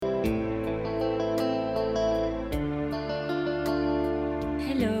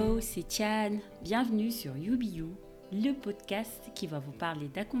c'est Tiane. Bienvenue sur You, le podcast qui va vous parler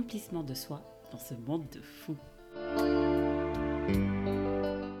d'accomplissement de soi dans ce monde de fous.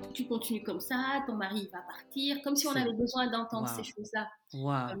 Tu continues comme ça, ton mari va partir, comme si on avait besoin d'entendre ces choses-là.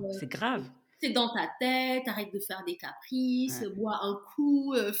 C'est grave. C'est dans ta tête, arrête de faire des caprices, bois un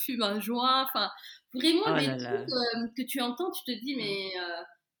coup, fume un joint, enfin, vraiment des trucs que tu entends, tu te dis, mais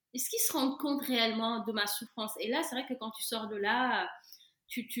est-ce qu'ils se rendent compte réellement de ma souffrance? Et là, c'est vrai que quand tu sors de là,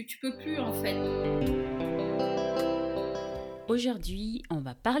 tu peux plus, en fait. Aujourd'hui, on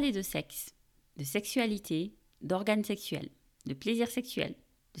va parler de sexe, de sexualité, d'organes sexuels, de plaisir sexuel,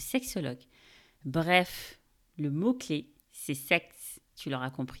 de sexologue. Bref, le mot-clé, c'est sexe, tu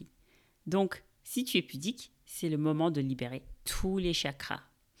l'auras compris. Donc, si tu es pudique, c'est le moment de libérer tous les chakras.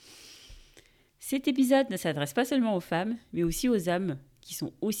 Cet épisode ne s'adresse pas seulement aux femmes, mais aussi aux hommes qui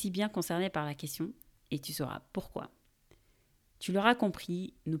sont aussi bien concernés par la question, et tu sauras pourquoi. Tu l'auras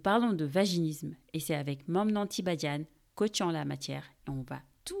compris, nous parlons de vaginisme, et c'est avec Mame Ndanty Badiane, coach en la matière, et on va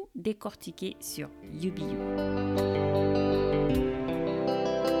tout décortiquer sur You.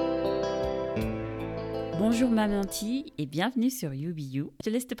 Bonjour Mame Ndanty et bienvenue sur You. Je te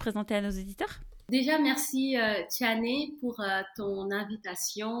laisse te présenter à nos auditeurs. Déjà, merci Tiane pour ton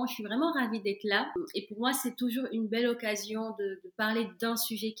invitation. Je suis vraiment ravie d'être là. Et pour moi, c'est toujours une belle occasion de parler d'un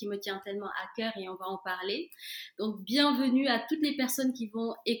sujet qui me tient tellement à cœur et on va en parler. Donc, bienvenue à toutes les personnes qui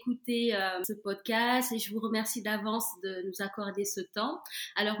vont écouter ce podcast et je vous remercie d'avance de nous accorder ce temps.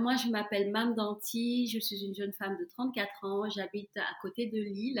 Alors, moi, je m'appelle Mame Ndanty, je suis une jeune femme de 34 ans, j'habite à côté de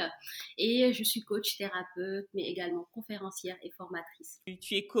Lille et je suis coach, thérapeute, mais également conférencière et formatrice.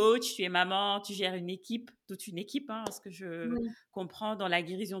 Tu es coach, tu es maman, tu gères une équipe, toute une équipe, ce que je comprends dans la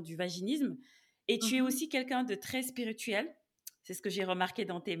guérison du vaginisme. Et tu es aussi quelqu'un de très spirituel. C'est ce que j'ai remarqué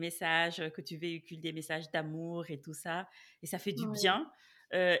dans tes messages, que tu véhicules des messages d'amour et tout ça. Et ça fait du bien.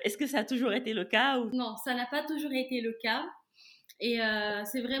 Est-ce que ça a toujours été le cas ou... Non, ça n'a pas toujours été le cas. Et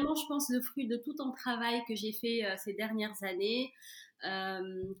c'est vraiment, je pense, le fruit de tout un travail que j'ai fait ces dernières années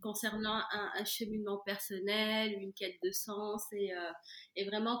concernant un cheminement personnel, une quête de sens et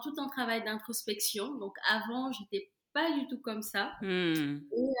vraiment tout un travail d'introspection. Donc avant, j'étais pas du tout comme ça. Et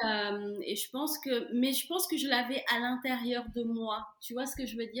je pense que je l'avais à l'intérieur de moi. Tu vois ce que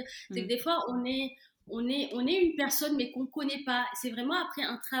je veux dire? C'est que des fois, on est une personne, mais qu'on connaît pas. C'est vraiment après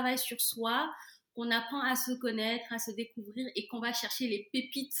un travail sur soi qu'on apprend à se connaître, à se découvrir et qu'on va chercher les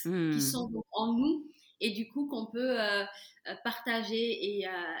pépites qui sont en nous et du coup qu'on peut partager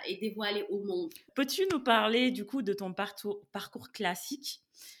et dévoiler au monde. Peux-tu nous parler du coup de ton parcours classique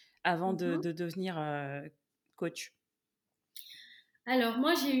avant de devenir coach? Alors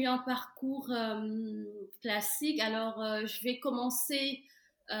moi j'ai eu un parcours classique. Alors je vais commencer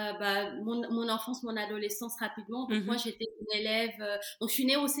mon enfance, mon adolescence rapidement. Donc moi j'étais une élève, donc je suis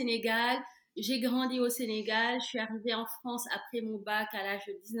née au Sénégal. J'ai grandi au Sénégal, je suis arrivée en France après mon bac à l'âge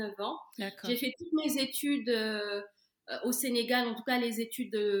de 19 ans. D'accord. J'ai fait toutes mes études au Sénégal, en tout cas les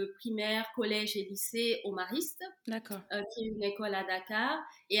études primaires, collège et lycée au Mariste, qui est une école à Dakar.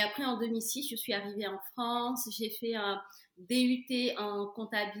 Et après en 2006, je suis arrivée en France, j'ai fait un DUT en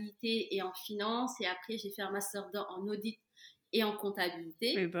comptabilité et en finance et après j'ai fait un master 2 en audit et en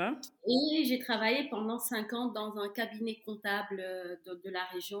comptabilité. Et j'ai travaillé pendant 5 ans dans un cabinet comptable de la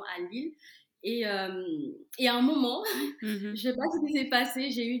région à Lille. Et à un moment, je sais pas ce qui s'est passé,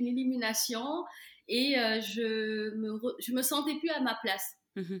 j'ai eu une illumination et je me sentais plus à ma place.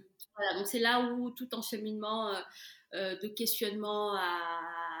 Voilà, donc c'est là où tout un cheminement de questionnement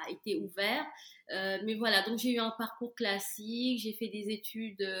a été ouvert. Mais voilà, donc j'ai eu un parcours classique, j'ai fait des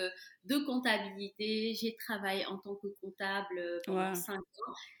études de comptabilité, j'ai travaillé en tant que comptable pendant 5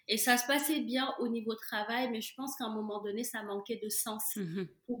 ans. Et ça se passait bien au niveau travail, mais je pense qu'à un moment donné, ça manquait de sens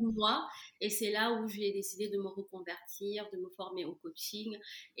pour moi. Et c'est là où j'ai décidé de me reconvertir, de me former au coaching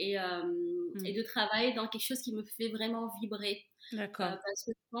et de travailler dans quelque chose qui me fait vraiment vibrer. Parce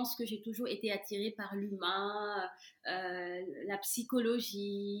que je pense que j'ai toujours été attirée par l'humain, la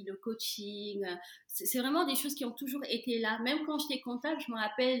psychologie, le coaching. C'est vraiment des choses qui ont toujours été là. Même quand j'étais comptable, je me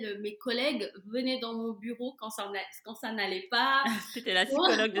rappelle, mes collègues venaient dans mon bureau quand ça n'allait pas. C'était la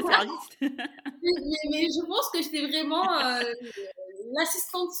psychologue de service. mais je pense que j'étais vraiment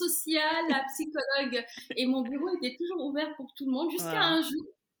l'assistante sociale, la psychologue. Et mon bureau était toujours ouvert pour tout le monde jusqu'à un jour.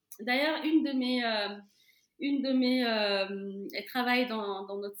 D'ailleurs, une de mes elle travaille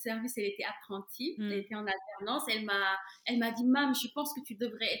dans notre service, elle était apprentie, elle était en alternance, elle m'a dit Mame, je pense que tu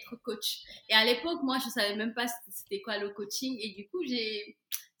devrais être coach. Et à l'époque, moi je savais même pas c'était quoi le coaching et du coup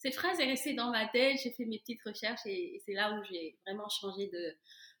cette phrase est restée dans ma tête, j'ai fait mes petites recherches et c'est là où j'ai vraiment changé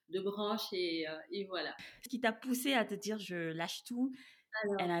de branche et voilà. Ce qui t'a poussé à te dire je lâche tout,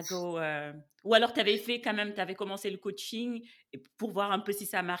 and Alors, I go, ou alors tu avais commencé le coaching pour voir un peu si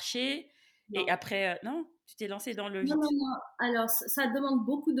ça marchait et non. après, non? Tu t'es lancée dans le Non, vide? non, non. Alors, ça demande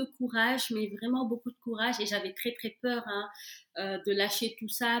beaucoup de courage, mais vraiment beaucoup de courage. Et j'avais très, très peur hein, de lâcher tout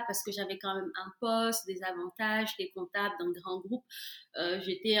ça parce que j'avais quand même un poste, des avantages, des comptables d'un grand groupe.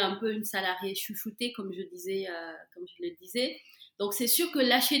 J'étais un peu une salariée chouchoutée, comme je disais, comme je le disais. Donc, c'est sûr que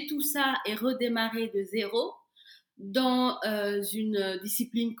lâcher tout ça et redémarrer de zéro dans une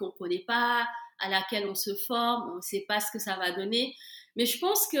discipline qu'on ne connaît pas, à laquelle on se forme, on ne sait pas ce que ça va donner. Mais je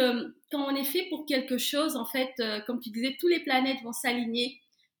pense que quand on est fait pour quelque chose, en fait, comme tu disais, tous les planètes vont s'aligner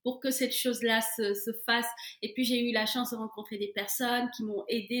pour que cette chose-là se fasse. Et puis j'ai eu la chance de rencontrer des personnes qui m'ont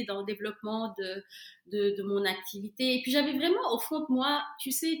aidé dans le développement de mon activité. Et puis j'avais vraiment au fond de moi,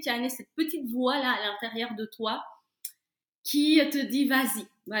 tu sais, Tiane, cette petite voix-là à l'intérieur de toi qui te dit vas-y.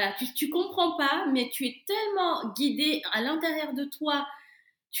 Voilà, tu comprends pas, mais tu es tellement guidé à l'intérieur de toi.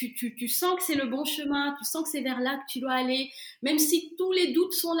 Tu sens que c'est le bon chemin, tu sens que c'est vers là que tu dois aller, même si tous les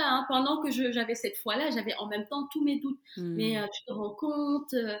doutes sont là. Hein. Pendant que j'avais cette foi-là, j'avais en même temps tous mes doutes. Mais Mmh. tu te rends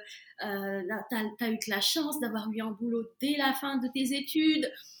compte, tu as eu de la chance d'avoir eu un boulot dès la fin de tes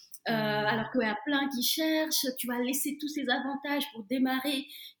études. Mmh. Alors qu'il y a plein qui cherchent, tu vas laisser tous ces avantages pour démarrer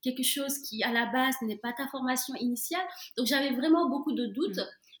quelque chose qui, à la base, n'est pas ta formation initiale. Donc, j'avais vraiment beaucoup de doutes, Mmh.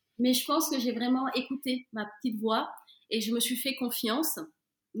 mais je pense que j'ai vraiment écouté ma petite voix et je me suis fait confiance,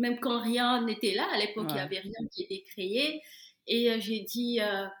 même quand rien n'était là. À l'époque, il n'y Ouais. avait rien qui était créé. Et j'ai dit,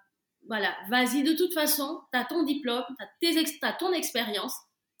 voilà, vas-y, de toute façon, tu as ton diplôme, t'as ton expérience.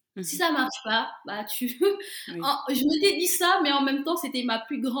 Si Mmh. ça marche pas, bah tu. Oui. Je m'étais dit ça, mais en même temps, c'était ma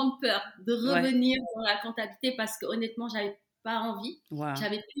plus grande peur de Ouais. revenir dans la comptabilité parce que honnêtement, j'avais pas envie. Waouh.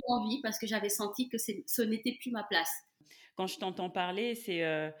 J'avais plus envie parce que j'avais senti que ce n'était plus ma place. Quand je t'entends parler,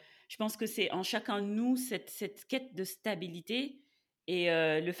 je pense que c'est en chacun de nous cette quête de stabilité et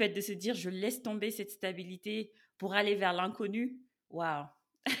le fait de se dire: «Je laisse tomber cette stabilité pour aller vers l'inconnu». Waouh!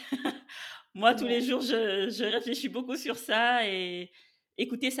 Moi, tous les Ouais. jours, je réfléchis beaucoup sur ça et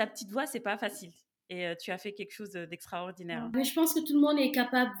écouter sa petite voix, c'est pas facile et tu as fait quelque chose, d'extraordinaire, hein. Mais je pense que tout le monde est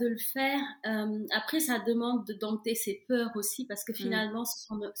capable de le faire. Après, ça demande de dompter ses peurs aussi, parce que Mmh. finalement,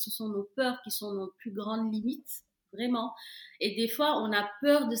 ce sont nos peurs qui sont nos plus grandes limites, vraiment. Et des fois, on a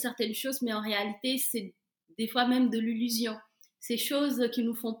peur de certaines choses, mais en réalité, c'est des fois même de l'illusion. Ces choses qui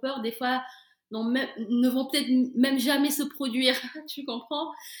nous font peur, des fois, ne vont peut-être même jamais se produire, tu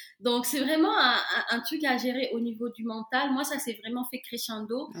comprends? Donc, c'est vraiment un truc à gérer au niveau du mental. Moi, ça s'est vraiment fait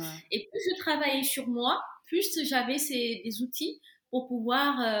crescendo. Ouais. Et plus je travaillais sur moi, plus j'avais des outils pour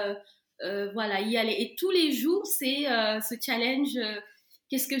pouvoir voilà, y aller. Et tous les jours, c'est ce challenge.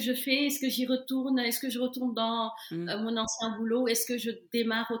 Qu'est-ce que je fais? Est-ce que j'y retourne? Est-ce que je retourne dans Mmh. mon ancien boulot? Est-ce que je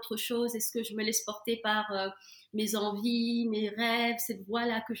démarre autre chose? Est-ce que je me laisse porter par mes envies, mes rêves, cette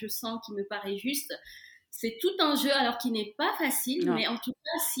voie-là que je sens qui me paraît juste? C'est tout un jeu, alors qui n'est pas facile, Non. mais en tout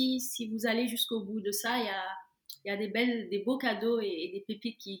cas, si vous allez jusqu'au bout de ça, il y a des beaux cadeaux et des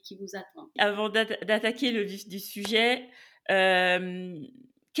pépites qui vous attendent. Avant d'attaquer le vif du sujet, hem,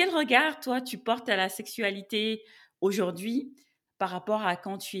 quel regard, toi, tu portes à la sexualité aujourd'hui par rapport à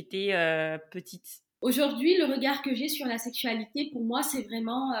quand tu étais, petite? Aujourd'hui, le regard que j'ai sur la sexualité, pour moi, c'est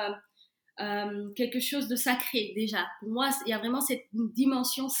vraiment quelque chose de sacré déjà. Pour moi, il y a vraiment cette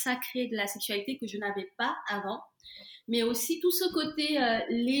dimension sacrée de la sexualité que je n'avais pas avant. Mais aussi tout ce côté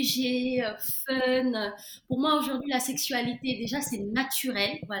léger, fun. Pour moi, aujourd'hui, la sexualité, déjà, c'est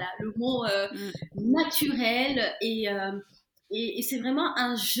naturel. Voilà, le mot Mmh. naturel. Et c'est vraiment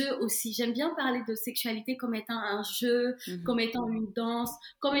un jeu aussi. J'aime bien parler de sexualité comme étant un jeu, Mmh. comme étant une danse,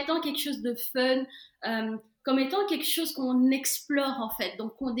 comme étant quelque chose de fun, comme étant quelque chose qu'on explore en fait,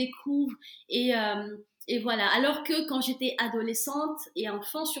 donc qu'on découvre. Et voilà. Alors que quand j'étais adolescente et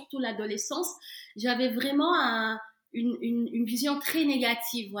enfant, surtout l'adolescence, j'avais vraiment une vision très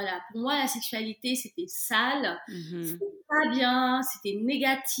négative. Voilà. Pour moi, la sexualité, c'était sale, Mmh. c'était pas bien, c'était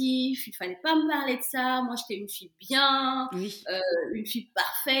négatif, il fallait pas me parler de ça. Moi, j'étais une fille bien, Oui, euh, une fille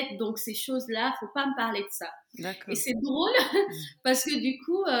parfaite, donc ces choses-là, faut pas me parler de ça. Et d'accord. c'est drôle Mmh. parce que du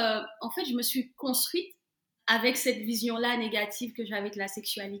coup, en fait, je me suis construite avec cette vision-là négative que j'avais de la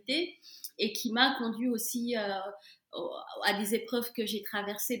sexualité et qui m'a conduit aussi à des épreuves que j'ai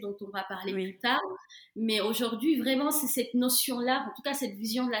traversées dont on va parler plus Oui. tard. Mais aujourd'hui, vraiment, c'est cette notion-là, en tout cas cette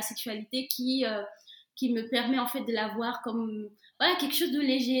vision de la sexualité qui me permet en fait de la voir comme voilà, quelque chose de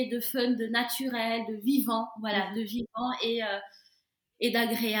léger, de fun, de naturel, de vivant, voilà, de Mmh. vivant et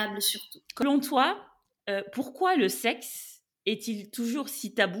d'agréable surtout. Selon toi, pourquoi le sexe est-il toujours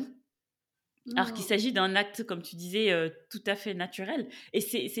si tabou? Alors qu'il s'agit d'un acte, comme tu disais, tout à fait naturel. Et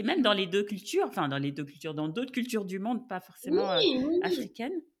c'est même dans les deux cultures, enfin dans les deux cultures, dans d'autres cultures du monde, pas forcément Oui.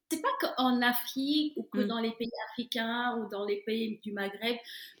 africaines. C'est pas qu'en Afrique ou que dans les pays africains ou dans les pays du Maghreb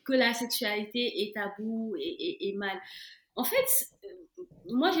que la sexualité est tabou et mal. En fait,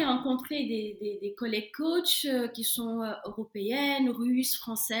 moi j'ai rencontré des collègues coachs qui sont européennes, russes,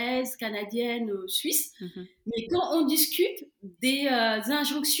 françaises, canadiennes, suisses. Mais quand on discute des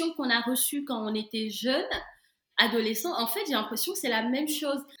injonctions qu'on a reçues quand on était jeune, adolescent, en fait j'ai l'impression que c'est la même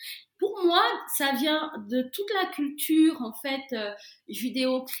chose. Pour moi, ça vient de toute la culture, en fait,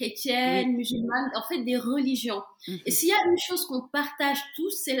 judéo-chrétienne, musulmane, en fait, des religions. Et s'il y a une chose qu'on partage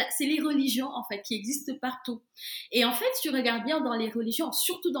tous, c'est les religions, en fait, qui existent partout. Et en fait, si tu regardes bien dans les religions,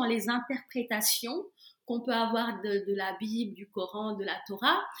 surtout dans les interprétations qu'on peut avoir de la Bible, du Coran, de la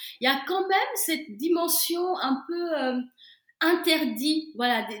Torah, il y a quand même cette dimension un peu interdit,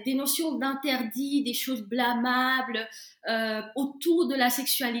 voilà, des notions d'interdit, des choses blâmables autour de la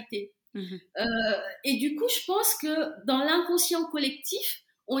sexualité. Et du coup, je pense que dans l'inconscient collectif,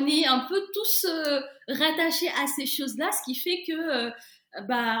 on est un peu tous rattachés à ces choses-là, ce qui fait que,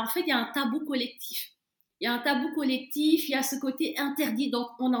 en fait, il y a un tabou collectif. Il y a un tabou collectif, il y a ce côté interdit, donc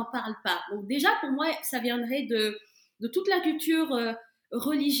on n'en parle pas. Donc déjà, pour moi, ça viendrait de toute la culture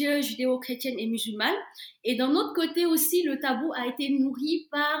religieuse, judéo-chrétienne et musulmane. Et d'un autre côté aussi, le tabou a été nourri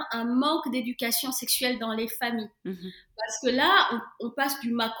par un manque d'éducation sexuelle dans les familles. Parce que là, on passe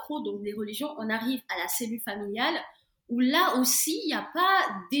du macro, donc des religions, on arrive à la cellule familiale, où là aussi, il n'y a pas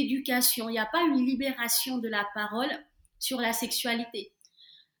d'éducation, il n'y a pas une libération de la parole sur la sexualité.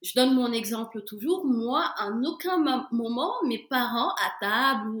 Je donne mon exemple toujours. Moi, à aucun moment, mes parents, à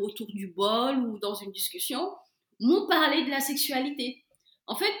table ou autour du bol ou dans une discussion, m'ont parlé de la sexualité.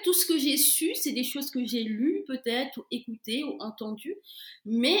 En fait, tout ce que j'ai su, c'est des choses que j'ai lues peut-être, ou écoutées, ou entendues,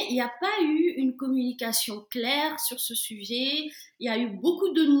 mais il n'y a pas eu une communication claire sur ce sujet. Il y a eu beaucoup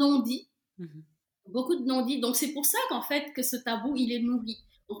de non-dits, beaucoup de non-dits. Donc c'est pour ça qu'en fait que ce tabou, il est nourri.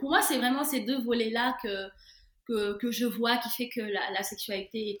 Donc pour moi, c'est vraiment ces deux volets-là que je vois qui fait que la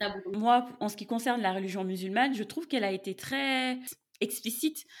sexualité est taboue. Moi, en ce qui concerne la religion musulmane, je trouve qu'elle a été très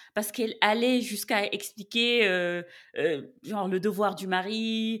explicite parce qu'elle allait jusqu'à expliquer genre le devoir du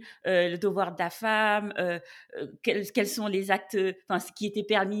mari, le devoir de la femme, quels sont les actes, enfin ce qui était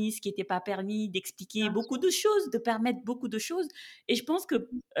permis, ce qui n'était pas permis, d'expliquer beaucoup de choses, de permettre beaucoup de choses. Et je pense que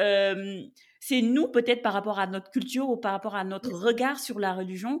c'est nous, peut-être par rapport à notre culture ou par rapport à notre regard sur la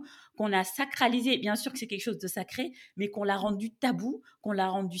religion, qu'on a sacralisé. Bien sûr que c'est quelque chose de sacré, mais qu'on l'a rendu tabou, qu'on l'a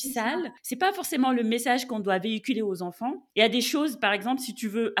rendu sale. C'est pas forcément le message qu'on doit véhiculer aux enfants. Il y a des choses, par exemple, si tu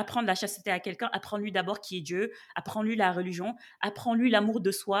veux apprendre la chasteté à quelqu'un, apprends-lui d'abord qui est Dieu, apprends-lui la religion, apprends-lui l'amour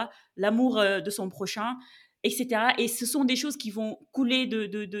de soi, l'amour de son prochain, etc. Et ce sont des choses qui vont couler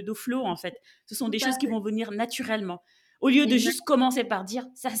de flot, en fait. Ce sont des choses qui vont venir naturellement. Au lieu de juste commencer par dire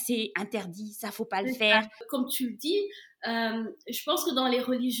ça c'est interdit, ça faut pas le faire. Comme tu le dis, je pense que dans les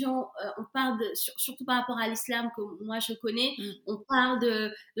religions, on parle surtout par rapport à l'islam que moi je connais, on parle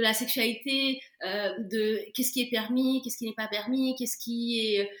de la sexualité, de qu'est-ce qui est permis, qu'est-ce qui n'est pas permis, qu'est-ce qui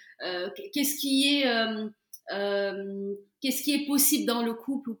est possible dans le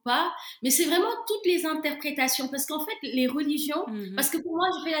couple ou pas. Mais c'est vraiment toutes les interprétations, parce qu'en fait les religions, parce que pour moi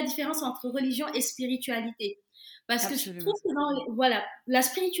je fais la différence entre religion et spiritualité. Parce que je trouve que la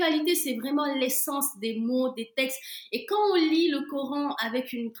spiritualité, c'est vraiment l'essence des mots, des textes. Et quand on lit le Coran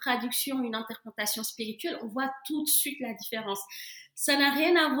avec une traduction, une interprétation spirituelle, on voit tout de suite la différence. Ça n'a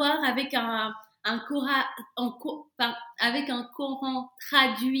rien à voir avec avec un Coran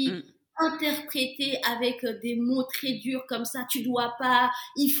traduit, interprété avec des mots très durs comme ça. Tu dois pas,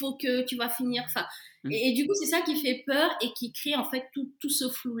 il faut que, tu vas finir. Enfin, et du coup, c'est ça qui fait peur et qui crée en fait tout ce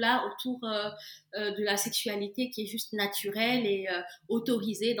flou-là autour de la sexualité qui est juste naturelle et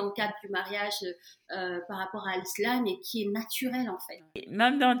autorisée dans le cadre du mariage par rapport à l'islam et qui est naturelle en fait.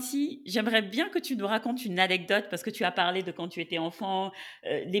 Mame Ndanty, j'aimerais bien que tu nous racontes une anecdote parce que tu as parlé de quand tu étais enfant,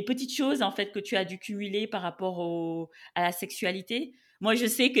 les petites choses en fait que tu as dû cumuler par rapport à la sexualité. Moi, je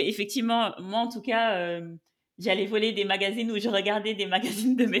sais qu'effectivement, moi en tout cas, j'allais voler des magazines où je regardais des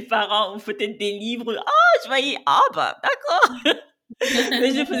magazines de mes parents ou peut-être des livres. Ah, je voyais, ah bah d'accord.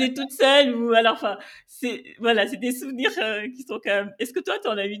 Mais je le faisais toute seule ou alors, enfin, c'est des souvenirs qui sont quand même. Est-ce que toi, tu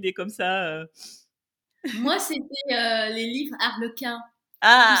en as eu des comme ça Moi, c'était les livres Harlequin.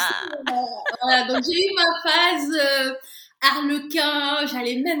 Ah. Tu sais, voilà, donc j'ai eu ma phase Harlequin.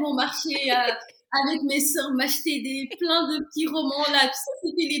 J'allais même au marché avec mes sœurs m'acheter plein de petits romans là. Tu sais,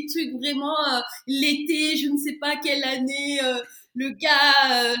 c'était les trucs vraiment l'été, je ne sais pas quelle année. le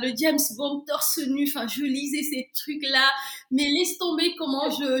gars, le James Bond torse nu, enfin, je lisais ces trucs-là, mais laisse tomber comment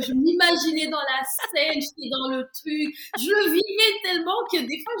je m'imaginais dans la scène, j'étais dans le truc, je vivais tellement que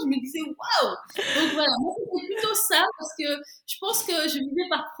des fois, je me disais, waouh! Donc voilà, moi, c'était plutôt ça, parce que je pense que je vivais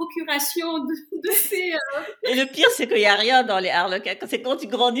par procuration de ces... Et le pire, c'est qu'il n'y a rien dans les harlequins. C'est quand tu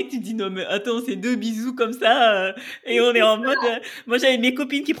grandis que tu te dis, non, mais attends, c'est 2 bisous comme ça, et on est en mode, moi, j'avais mes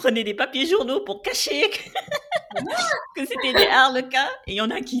copines qui prenaient des papiers journaux pour cacher que c'était des harlequins, et il y en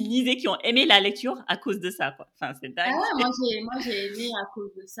a qui lisaient, qui ont aimé la lecture à cause de ça, quoi. Enfin, c'est dingue. Ah ouais, moi j'ai aimé à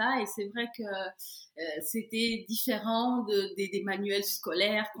cause de ça, et c'est vrai que c'était différent des manuels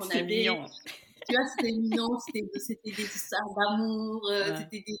scolaires qu'on C'est avait. mignon. Tu vois, c'était mignon, c'était des histoires d'amour, Ouais.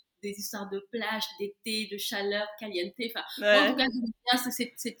 c'était des histoires de plage, d'été, de chaleur, caliente. Enfin, moi, en Ouais. tout cas, j'aime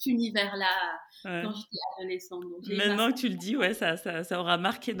bien cet univers-là Ouais. quand j'étais adolescente. Donc, j'ai aimé Maintenant que tu le dis, ouais, ça aura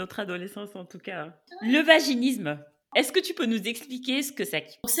marqué notre adolescence en tout cas. Le vaginisme. Est-ce que tu peux nous expliquer ce que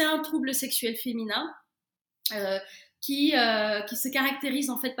c'est? Donc, c'est un trouble sexuel féminin euh, qui se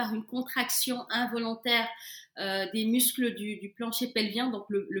caractérise en fait par une contraction involontaire des muscles du plancher pelvien, donc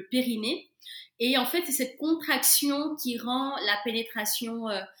le périnée. Et en fait, c'est cette contraction qui rend la pénétration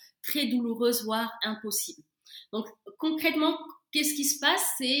très douloureuse, voire impossible. Donc concrètement, qu'est-ce qui se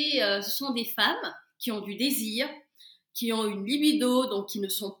passe? Ce sont des femmes qui ont du désir, qui ont une libido, donc qui ne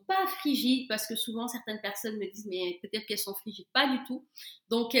sont pas frigides, parce que souvent certaines personnes me disent mais peut-être qu'elles sont frigides, pas du tout.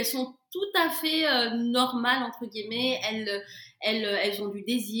 Donc elles sont tout à fait normales entre guillemets. Elles ont du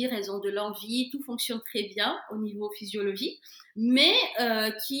désir, elles ont de l'envie, tout fonctionne très bien au niveau physiologique, mais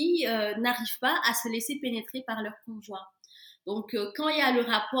qui n'arrivent pas à se laisser pénétrer par leur conjoint. Donc, quand il y a le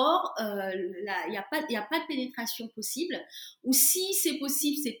rapport, il y a pas de pénétration possible. Ou si c'est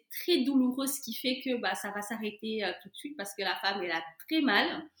possible, c'est très douloureux, ce qui fait que ça va s'arrêter tout de suite parce que la femme, elle a très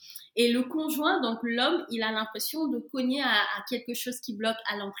mal. Et le conjoint, donc l'homme, il a l'impression de cogner à quelque chose qui bloque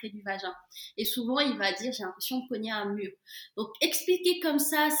à l'entrée du vagin. Et souvent, il va dire, j'ai l'impression de cogner à un mur. Donc, expliquer comme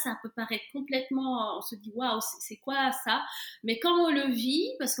ça peut paraître complètement, on se dit, waouh, c'est quoi ça? Mais quand on le vit,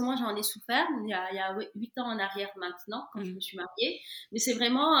 parce que moi j'en ai souffert, il y a 8 ans en arrière maintenant, quand je me suis mariée, mais c'est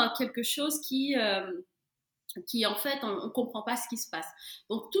vraiment quelque chose qui en fait, on comprend pas ce qui se passe.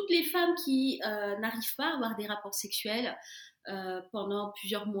 Donc, toutes les femmes qui n'arrivent pas à avoir des rapports sexuels pendant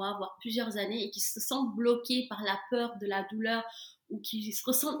plusieurs mois, voire plusieurs années, et qui se sentent bloquées par la peur de la douleur, ou qui se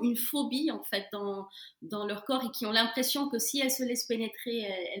ressentent une phobie en fait dans leur corps, et qui ont l'impression que si elles se laissent pénétrer,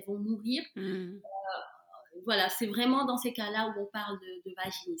 elles vont mourir. Voilà, c'est vraiment dans ces cas-là où on parle de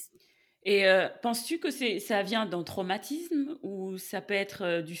vaginisme. Et penses-tu que ça vient d'un traumatisme ou ça peut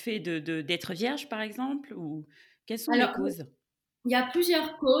être du fait d'être vierge, par exemple, ou quelles sont les Alors, causes? il y a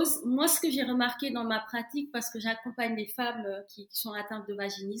plusieurs causes. Moi, ce que j'ai remarqué dans ma pratique, parce que j'accompagne les femmes qui sont atteintes de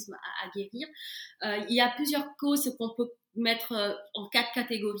vaginisme à guérir, il y a plusieurs causes qu'on peut mettre en 4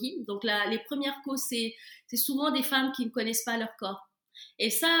 catégories. Donc, les premières causes, c'est souvent des femmes qui ne connaissent pas leur corps. Et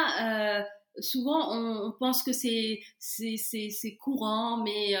ça, souvent, on pense que c'est courant,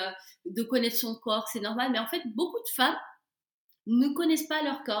 mais de connaître son corps, c'est normal. Mais en fait, beaucoup de femmes ne connaissent pas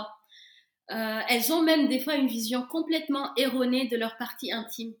leur corps. Elles ont même des fois une vision complètement erronée de leur partie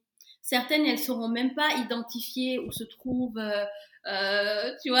intime. Certaines, elles ne sauront même pas identifier où se trouve,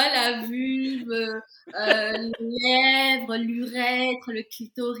 tu vois, la vulve, les lèvres, l'urètre, le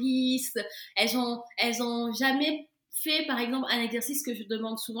clitoris. Elles ont jamais fait, par exemple, un exercice que je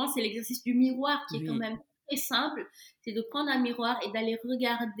demande souvent, c'est l'exercice du miroir, qui est quand même très simple. C'est de prendre un miroir et d'aller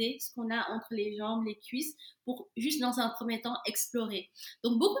regarder ce qu'on a entre les jambes, les cuisses, pour juste dans un premier temps explorer.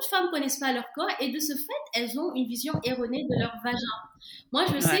 Donc beaucoup de femmes connaissent pas leur corps, et de ce fait, elles ont une vision erronée de leur vagin. Moi,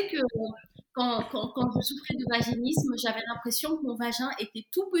 je sais que quand je souffrais de vaginisme, j'avais l'impression que mon vagin était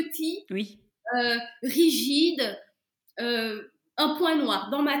tout petit, rigide, un point noir.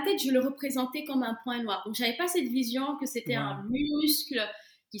 Dans ma tête, je le représentais comme un point noir. Donc, j'avais pas cette vision que c'était un muscle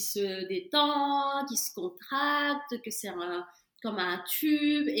qui se détend, qui se contracte, que c'est comme un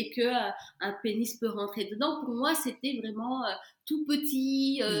tube, et que un pénis peut rentrer dedans. Pour moi, c'était vraiment tout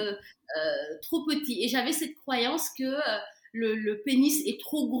petit, trop petit. Et j'avais cette croyance que le pénis est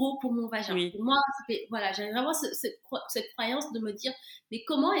trop gros pour mon vagin. Pour moi, voilà, j'avais vraiment cette croyance de me dire, mais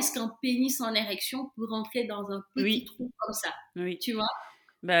comment est-ce qu'un pénis en érection peut rentrer dans un petit trou comme ça? Tu vois?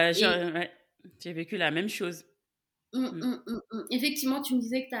 J'ai vécu la même chose. Effectivement, tu me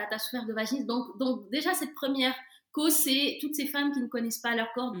disais que tu as souffert de vaginisme. Donc, déjà, cette première cause, c'est toutes ces femmes qui ne connaissent pas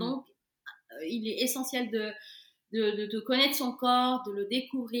leur corps. Donc, il est essentiel de connaître son corps, de le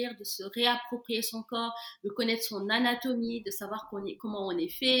découvrir, de se réapproprier son corps, de connaître son anatomie, de savoir comment on est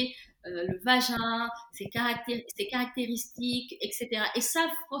fait, le vagin, ses caractéristiques, etc. Et ça,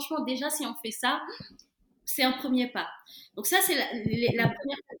 franchement, déjà, si on fait ça, c'est un premier pas. Donc ça, c'est la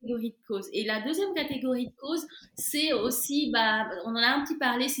première catégorie de causes. Et la deuxième catégorie de causes, c'est aussi, on en a un petit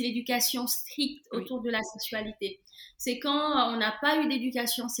parlé, c'est l'éducation stricte autour de la sexualité. C'est quand on n'a pas eu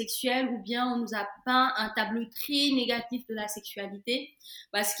d'éducation sexuelle ou bien on nous a peint un tableau très négatif de la sexualité,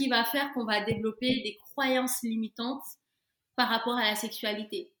 ce qui va faire qu'on va développer des croyances limitantes par rapport à la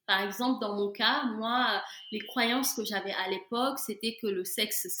sexualité. Par exemple, dans mon cas, moi, les croyances que j'avais à l'époque, c'était que le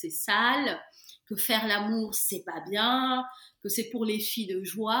sexe, c'est sale, que faire l'amour, c'est pas bien, que c'est pour les filles de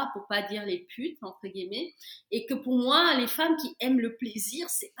joie, pour pas dire les putes, entre guillemets, et que pour moi, les femmes qui aiment le plaisir,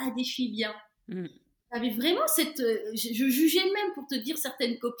 c'est pas des filles bien. J'avais vraiment je jugeais même, pour te dire,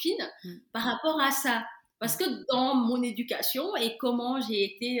 certaines copines par rapport à ça. Parce que dans mon éducation et comment j'ai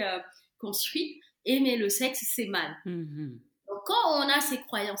été construite, aimer le sexe, c'est mal. Donc, quand on a ces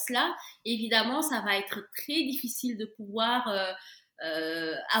croyances-là, évidemment, ça va être très difficile de pouvoir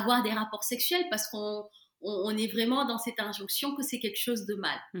avoir des rapports sexuels parce qu'on est vraiment dans cette injonction que c'est quelque chose de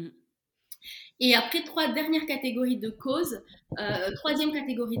mal. Et après, troisième catégorie de causes,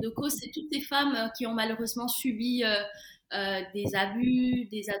 c'est toutes les femmes qui ont malheureusement subi des abus,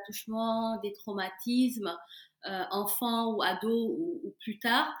 des attouchements, des traumatismes, enfants ou ados ou plus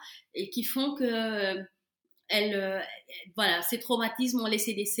tard, et qui font que voilà, ces traumatismes ont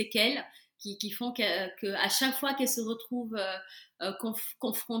laissé des séquelles qui font que à chaque fois qu'elles se retrouvent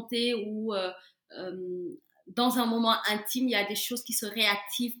confrontées ou dans un moment intime, il y a des choses qui se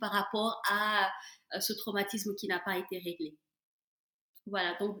réactivent par rapport à ce traumatisme qui n'a pas été réglé.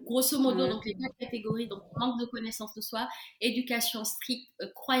 Voilà, donc grosso modo, donc les 4 catégories, donc manque de connaissance de soi, éducation stricte,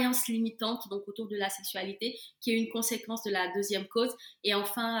 croyances limitantes donc autour de la sexualité, qui est une conséquence de la deuxième cause, et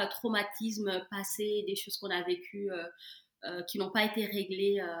enfin traumatisme passé, des choses qu'on a vécues qui n'ont pas été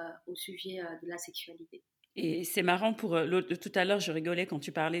réglées au sujet de la sexualité. Et c'est marrant tout à l'heure, je rigolais quand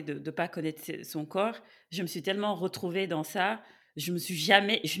tu parlais de ne pas connaître son corps. Je me suis tellement retrouvée dans ça. Je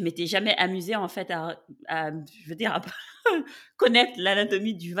m'étais jamais amusée en fait à connaître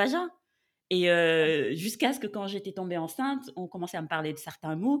l'anatomie du vagin. Et jusqu'à ce que quand j'étais tombée enceinte, on commençait à me parler de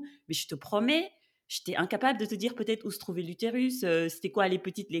certains mots, mais je te promets, j'étais incapable de te dire peut-être où se trouvait l'utérus, c'était quoi les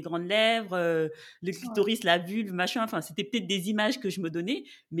petites, les grandes lèvres, le clitoris, la vulve, machin. Enfin, c'était peut-être des images que je me donnais,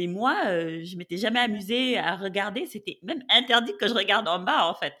 mais moi, je m'étais jamais amusée à regarder. C'était même interdit que je regarde en bas,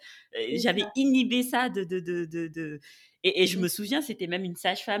 en fait. J'avais inhibé ça et je me souviens, c'était même une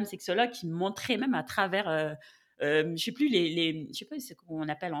sage-femme sexologue qui me montrait même à travers je sais plus je sais pas c'est comment on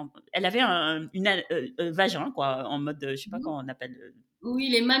appelle elle avait un vagin quoi en mode je sais pas comment on appelle oui,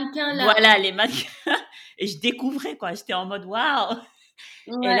 les mannequins là. Voilà, les mannequins. Et je découvrais quoi, j'étais en mode waouh.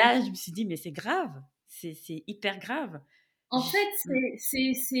 Et là je me suis dit mais c'est grave, c'est hyper grave. En fait,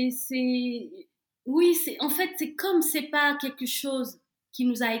 oui, en fait, c'est comme c'est pas quelque chose qui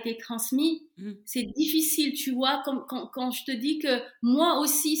nous a été transmis, c'est difficile, tu vois, comme quand je te dis que moi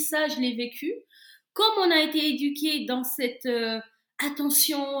aussi, ça, je l'ai vécu. Comme on a été éduqué dans cette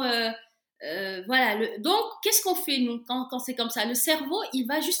attention, voilà. Donc, qu'est-ce qu'on fait, nous, quand c'est comme ça? Le cerveau, il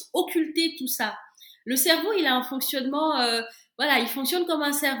va juste occulter tout ça. Le cerveau, il a un fonctionnement... voilà, il fonctionne comme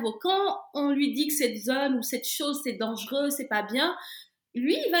un cerveau. Quand on lui dit que cette zone ou cette chose, c'est dangereux, c'est pas bien,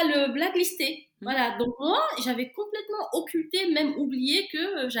 lui, il va le blacklister. Voilà. Donc moi, j'avais complètement occulté, même oublié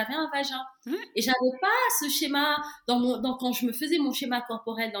que j'avais un vagin. Et j'avais pas ce schéma quand je me faisais mon schéma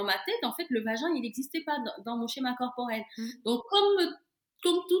corporel dans ma tête. En fait, le vagin, il n'existait pas dans mon schéma corporel. Donc comme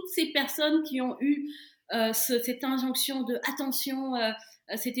toutes ces personnes qui ont eu cette injonction de attention,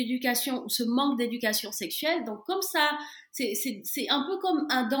 cette éducation ou ce manque d'éducation sexuelle. Donc comme ça, c'est un peu comme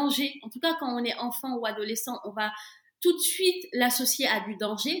un danger. En tout cas, quand on est enfant ou adolescent, on va tout de suite l'associer à du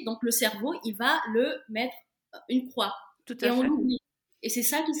danger. Donc le cerveau, il va le mettre une croix. Tout à fait. On l'oublie. Et c'est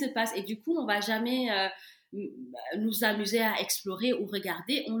ça qui se passe. Et du coup, on va jamais nous amuser à explorer ou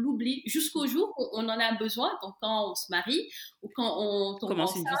regarder. On l'oublie jusqu'au jour où on en a besoin. Donc quand on se marie ou quand on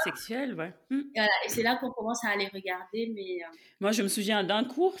commence une vie sexuelle, ouais. Voilà, et c'est là qu'on commence à aller regarder. Mais moi, je me souviens d'un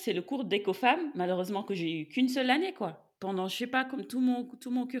cours, c'est le cours d'éco-femme, malheureusement que j'ai eu qu'une seule année, quoi. Pendant, je sais pas, comme tout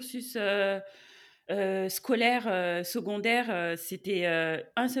mon cursus scolaire, secondaire, c'était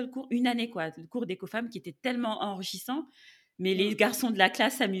un seul cours, une année, quoi. Le cours d'éco-femme qui était tellement enrichissant. Mais les garçons de la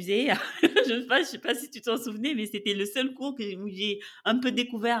classe s'amusaient. Je sais pas si tu t'en souvenais, mais c'était le seul cours où j'ai un peu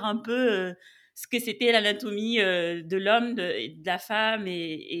découvert un peu ce que c'était l'anatomie de l'homme, de la femme,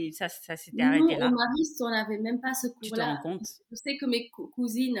 et ça s'était arrêté là. Nous, au Mariste, on n'avait même pas ce cours-là. Tu te rends compte? Je sais que mes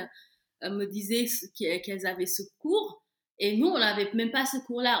cousines me disaient qu'elles avaient ce cours, Et nous, on n'avait même pas ce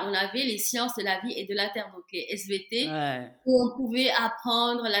cours-là. On avait les sciences de la vie et de la terre, donc les SVT, où on pouvait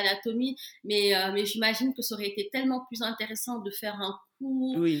apprendre l'anatomie. Mais j'imagine que ça aurait été tellement plus intéressant de faire un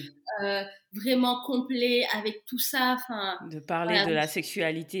cours vraiment complet avec tout ça. De parler de la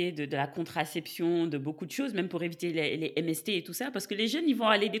sexualité, de la contraception, de beaucoup de choses, même pour éviter les MST et tout ça, parce que les jeunes, ils vont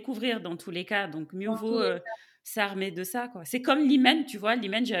aller découvrir dans tous les cas. Donc, mieux vaut s'armer de ça, quoi. C'est comme l'hymen, tu vois.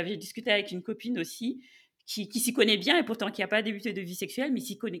 L'hymen, j'avais discuté avec une copine aussi qui s'y connaît bien et pourtant qui n'a pas débuté de vie sexuelle, mais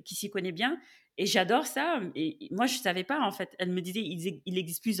qui s'y connaît bien. Et j'adore ça. Et moi, je ne savais pas, en fait. Elle me disait, il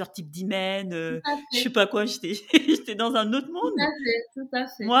existe plusieurs types d'hymen. Je ne sais pas quoi. J'étais dans un autre monde. Tout à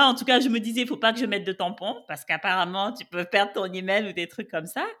fait. Moi, en tout cas, je me disais, il ne faut pas que je mette de tampons parce qu'apparemment, tu peux perdre ton hymen ou des trucs comme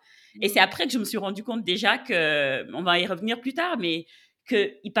ça. Et c'est après que je me suis rendu compte déjà que, on va y revenir plus tard, mais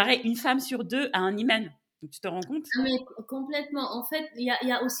qu'il paraît une femme sur 2 a un hymen. Tu te rends compte? Mais complètement. En fait, il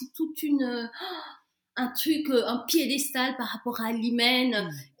y a aussi toute un truc, un piédestal par rapport à l'hymen.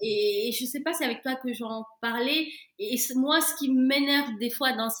 Et je sais pas si c'est avec toi que j'en parlais. Et moi, ce qui m'énerve des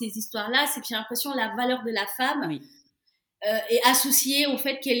fois dans ces histoires-là, c'est que j'ai l'impression que la valeur de la femme est associée au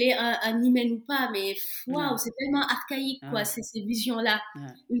fait qu'elle ait un hymen ou pas. Mais waouh, c'est tellement archaïque, quoi, ces visions-là.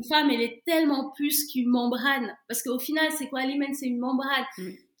 Une femme, elle est tellement plus qu'une membrane. Parce qu'au final, c'est quoi l'hymen? C'est une membrane.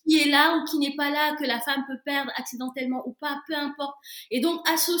 Qui est là ou qui n'est pas là, que la femme peut perdre accidentellement ou pas, peu importe. Et donc,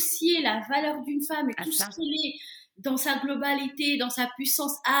 associer la valeur d'une femme et tout ce qu'elle est dans sa globalité, dans sa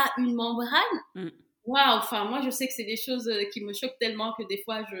puissance à une membrane, waouh, enfin, moi, je sais que c'est des choses qui me choquent tellement que des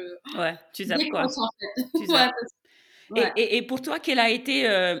fois, tu zappes quoi. En fait. Tu zappes. Et pour toi, quel a été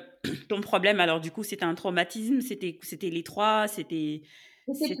ton problème? Alors, du coup, c'était un traumatisme? C'était les 3? C'était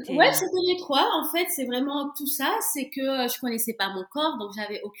les 3. En fait, c'est vraiment tout ça. C'est que je connaissais pas mon corps, donc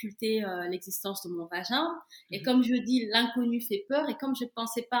j'avais occulté l'existence de mon vagin. Et comme je dis, l'inconnu fait peur. Et comme je ne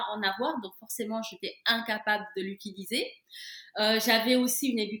pensais pas en avoir, donc forcément, j'étais incapable de l'utiliser. J'avais aussi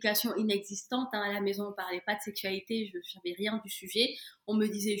une éducation inexistante. À la maison, on parlait pas de sexualité. Je savais rien du sujet. On me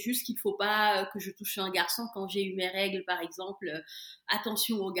disait juste qu'il faut pas que je touche un garçon quand j'ai eu mes règles, par exemple.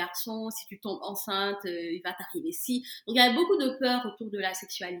 Attention aux garçons. Si tu tombes enceinte, il va t'arriver ci. Donc il y avait beaucoup de peur autour de la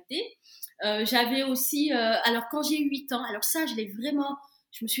sexualité. J'avais aussi, alors quand j'ai eu 8 ans, alors ça,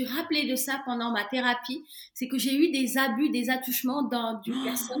 je me suis rappelé de ça pendant ma thérapie, c'est que j'ai eu des abus, des attouchements d'une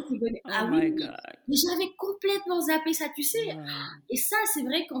personne qui venait. My God. Mais j'avais complètement zappé ça, tu sais. Et ça, c'est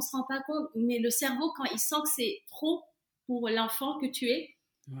vrai qu'on se rend pas compte, mais le cerveau, quand il sent que c'est trop pour l'enfant que tu es,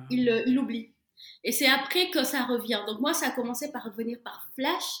 il oublie. Et c'est après que ça revient. Donc moi, ça a commencé par revenir par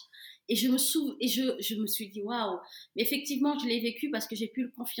flash. Et je me suis dit, waouh. Mais effectivement, je l'ai vécu parce que j'ai pu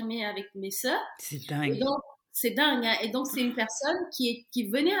le confirmer avec mes sœurs. C'est dingue. Et donc, c'est dingue, hein. Et donc, c'est une personne qui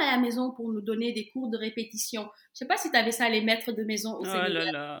venait à la maison pour nous donner des cours de répétition. Je sais pas si tu avais ça, les maîtres de maison au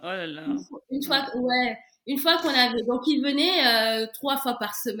Sénégal. Oh là là. Une fois qu'on avait, donc il venait 3 fois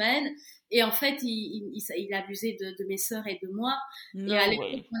par semaine. Et en fait, il abusait de mes sœurs et de moi. Et à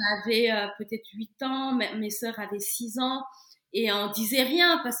l'époque, on avait peut-être 8 ans, mes sœurs avaient 6 ans. Et on disait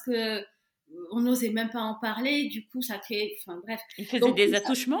rien parce que on n'osait même pas en parler. Du coup, ça créait, enfin bref. Il faisait des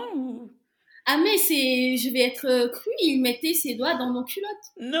attouchements ou? Ah mais je vais être crue, il mettait ses doigts dans mon culotte.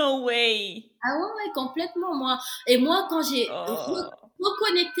 No way. Ah ouais, complètement, moi. Et moi, quand j'ai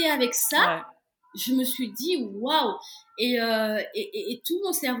reconnecté avec ça, je me suis dit, waouh. Et tout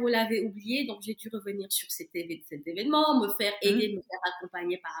mon cerveau l'avait oublié, donc j'ai dû revenir sur cet événement, me faire aider, me faire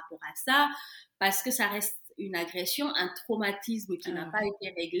accompagner par rapport à ça, parce que ça reste une agression, un traumatisme qui n'a pas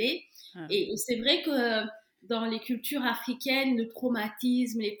été réglé. Et c'est vrai que dans les cultures africaines, le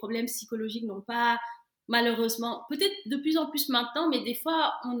traumatisme, les problèmes psychologiques n'ont pas, malheureusement, peut-être de plus en plus maintenant, mais des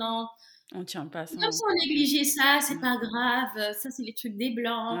fois, on tient pas ça. Comme si on négligeait ça, c'est pas grave, ça c'est les trucs des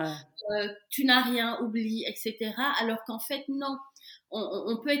blancs, tu n'as rien, oublie, etc. Alors qu'en fait, non.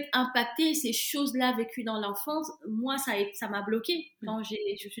 On peut être impacté, ces choses-là vécues dans l'enfance, moi ça m'a bloqué quand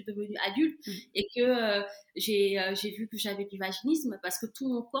je suis devenue adulte et que j'ai vu que j'avais du vaginisme parce que tout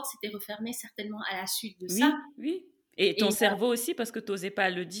mon corps s'était refermé certainement à la suite de ça. Oui. Et ton cerveau aussi, parce que tu n'osais pas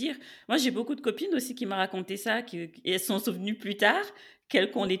le dire. Moi, j'ai beaucoup de copines aussi qui m'ont raconté ça, et elles sont souvenues plus tard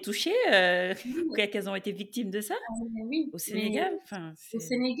qu'on les touchait, qu'elles ont été victimes de ça au Sénégal. Au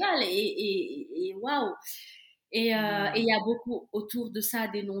Sénégal, et waouh. Et il y a beaucoup autour de ça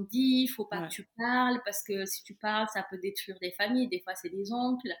des non-dits, il faut pas que tu parles, parce que si tu parles, ça peut détruire des familles. Des fois, c'est des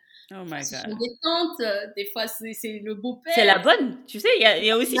oncles, ce sont des tantes, des fois, c'est le beau-père. C'est la bonne, tu sais, il y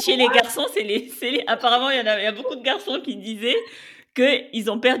a aussi chez les garçons, apparemment, il y a beaucoup de garçons qui disaient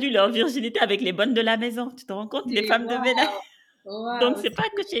qu'ils ont perdu leur virginité avec les bonnes de la maison. Tu te rends compte, les femmes de ménage. Donc, c'est pas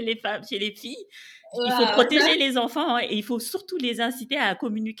que chez les femmes, chez les filles, il faut protéger les enfants, hein, et il faut surtout les inciter à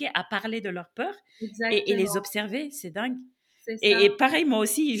communiquer, à parler de leurs peurs et les observer. C'est dingue. Et pareil, moi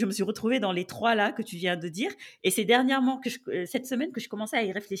aussi, je me suis retrouvée dans les 3 là que tu viens de dire. Et c'est dernièrement, cette semaine, que je commençais à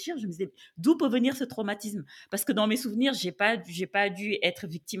y réfléchir. Je me disais, d'où peut venir ce traumatisme? Parce que dans mes souvenirs, j'ai pas dû être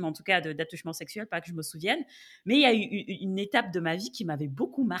victime, en tout cas, d'attouchement sexuel, pas que je me souvienne. Mais il y a eu une étape de ma vie qui m'avait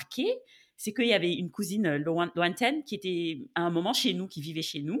beaucoup marquée. C'est qu'il y avait une cousine lointaine qui était à un moment chez nous, qui vivait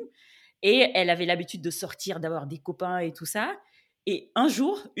chez nous. Et elle avait l'habitude de sortir, d'avoir des copains et tout ça. Et un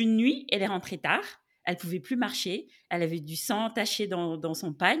jour, une nuit, elle est rentrée tard. Elle pouvait plus marcher. Elle avait du sang taché dans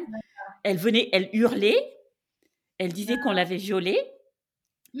son pagne. Elle hurlait. Elle disait qu'on l'avait violée.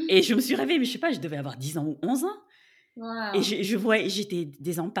 Et je me suis réveillée, mais je sais pas, je devais avoir 10 ans ou 11 ans. Wow. Et j'étais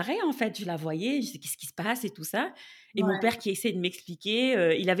désemparée, en fait. Je la voyais, je disais, qu'est-ce qui se passe et tout ça. Et mon père qui essayait de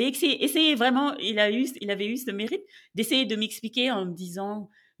m'expliquer, il avait essayé vraiment, il avait eu ce mérite d'essayer de m'expliquer en me disant...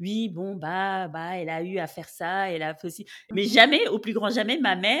 Oui, bon, elle a eu à faire ça, elle a fait aussi. Mais jamais, au plus grand jamais,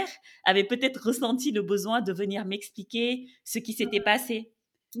 ma mère avait peut-être ressenti le besoin de venir m'expliquer ce qui s'était passé.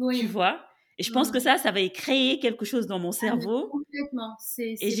 Tu vois? Et je pense que ça avait créé quelque chose dans mon cerveau. Complètement.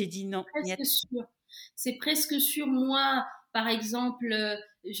 Et j'ai dit non. Presque sûr. C'est presque sûr. Moi, par exemple,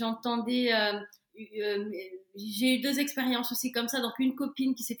 j'entendais... j'ai eu 2 expériences aussi comme ça. Donc, une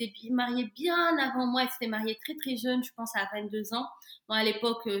copine qui s'était mariée bien avant moi, elle s'était mariée très très jeune, je pense à 22 ans. Moi, à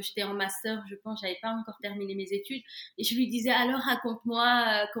l'époque, j'étais en master, je pense, j'avais pas encore terminé mes études. Et je lui disais, alors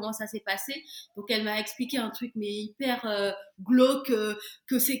raconte-moi comment ça s'est passé. Donc, elle m'a expliqué un truc, mais hyper glauque,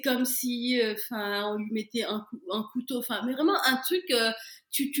 que c'est comme si, on lui mettait un couteau, mais vraiment un truc,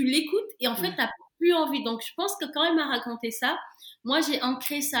 tu l'écoutes et en fait, t'as plus envie. Donc, je pense que quand elle m'a raconté ça, moi, j'ai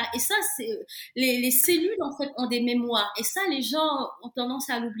ancré ça. Et ça, c'est les cellules, en fait, ont des mémoires. Et ça, les gens ont tendance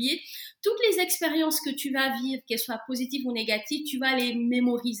à l'oublier. Toutes les expériences que tu vas vivre, qu'elles soient positives ou négatives, tu vas les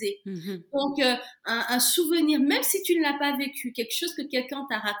mémoriser. Donc, un souvenir, même si tu ne l'as pas vécu, quelque chose que quelqu'un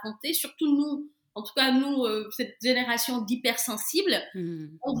t'a raconté, surtout nous, en tout cas, nous, cette génération d'hypersensibles,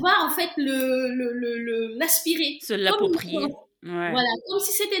 on va, en fait, l'aspirer. Se l'approprier. Voilà, comme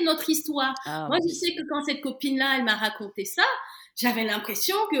si c'était notre histoire. Moi, je sais que quand cette copine-là, elle m'a raconté ça, j'avais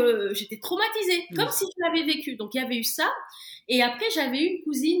l'impression que j'étais traumatisée, comme si je l'avais vécu. Donc, il y avait eu ça. Et après, j'avais une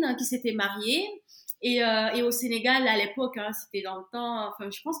cousine qui s'était mariée. Et au Sénégal, à l'époque, c'était dans le temps,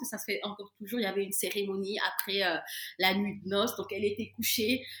 je pense que ça se fait encore toujours, il y avait une cérémonie après la nuit de noces. Donc, elle était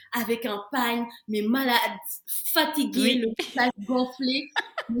couchée avec un pagne, mais malade, fatiguée, le visage gonflé.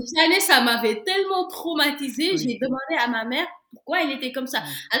 Mais ça m'avait tellement traumatisée, j'ai demandé à ma mère pourquoi elle était comme ça.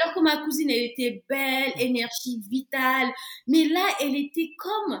 Alors que ma cousine, elle était belle, énergie, vitale. Mais là, elle était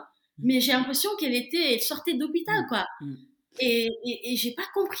mais j'ai l'impression elle sortait d'hôpital, quoi. Et j'ai pas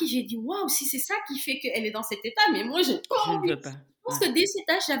compris. J'ai dit, waouh, si c'est ça qui fait qu'elle est dans cet état, mais moi, j'ai pas envie. Je pense que dès cet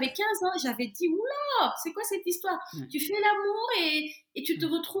âge, j'avais 15 ans, j'avais dit, oula, c'est quoi cette histoire? Tu fais l'amour et tu te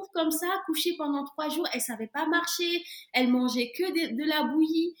retrouves comme ça, couchée pendant 3 jours. Elle savait pas marcher, elle mangeait que de la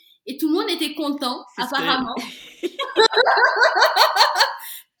bouillie et tout le monde était content, apparemment.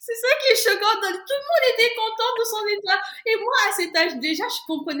 C'est ça qui est choquant. Tout le monde était content de son état. Et moi, à cet âge, déjà, je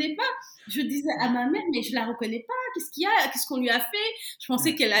comprenais pas. Je disais à ma mère, mais je la reconnais pas. Qu'est-ce qu'il y a? Qu'est-ce qu'on lui a fait? Je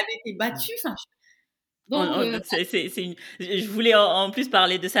pensais qu'elle avait été battue. Donc, je voulais en plus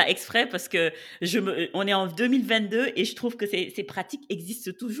parler de ça exprès parce que on est en 2022 et je trouve que ces pratiques existent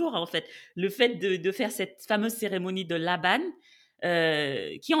toujours, en fait. Le fait de faire cette fameuse cérémonie de Laban,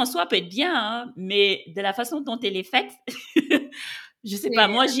 qui en soi peut être bien, hein, mais de la façon dont elle est faite, je sais pas,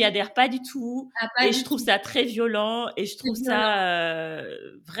 moi j'y adhère pas du tout. Et je trouve ça très violent et je trouve ça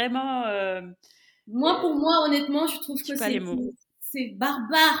vraiment... Moi, pour moi, honnêtement, je trouve que c'est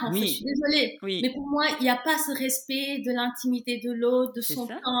barbare, en fait. Je suis désolée. Mais pour moi, il n'y a pas ce respect de l'intimité de l'autre, de son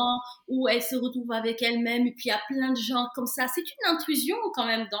temps, où elle se retrouve avec elle-même. Et puis, il y a plein de gens comme ça. C'est une intrusion, quand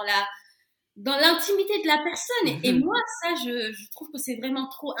même, dans l'intimité de la personne. Et moi, ça, je trouve que c'est vraiment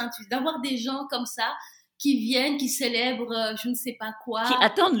trop intrusif. D'avoir des gens comme ça, qui viennent, qui célèbrent je ne sais pas quoi. Qui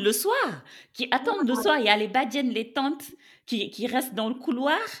attendent le soir. Il y a les Badianes, les tantes qui restent dans le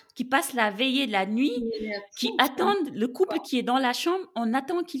couloir, qui passent la veillée de la nuit, qui attendent le couple qui est dans la chambre. On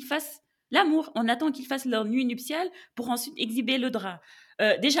attend qu'ils fassent l'amour. On attend qu'ils fassent leur nuit nuptiale pour ensuite exhiber le drap.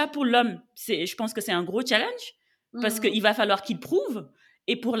 Déjà, pour l'homme, je pense que c'est un gros challenge parce qu'il va falloir qu'il prouve.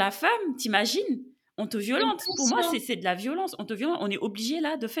 Et pour la femme, t'imagines, on te violente. Pour moi, c'est de la violence. On te violente. On est obligé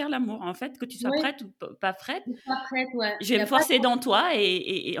là de faire l'amour, en fait, que tu sois prête ou pas prête. Pas prête, ouais. Je vais me forcer dans toi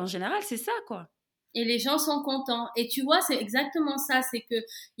et en général, c'est ça, quoi. Et les gens sont contents. Et tu vois, c'est exactement ça. C'est que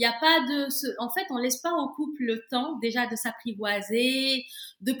il y a pas en fait, on laisse pas au couple le temps déjà de s'apprivoiser,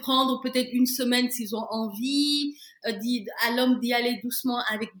 de prendre peut-être une semaine s'ils ont envie, à l'homme d'y aller doucement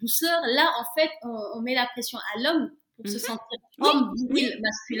avec douceur. Là, en fait, on met la pression à l'homme pour se sentir homme, viril,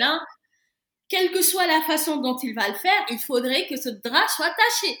 masculin. Quelle que soit la façon dont il va le faire, il faudrait que ce drap soit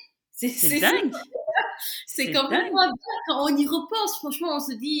taché. C'est dingue. C'est complètement dingue. Quand on y repense, franchement, on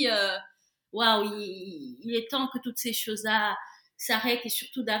se dit, waouh, il est temps que toutes ces choses-là s'arrêtent et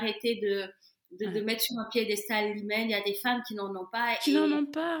surtout d'arrêter de mettre sur un piédestal l'hymen. Il y a des femmes qui n'en ont pas. Qui n'en ont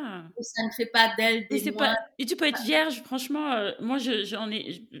pas. Et ça ne fait pas d'elles des moines. Et tu peux être vierge, franchement, moi j'en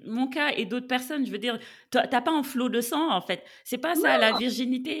ai, mon cas et d'autres personnes, je veux dire, t'as pas un flot de sang en fait. C'est pas ça la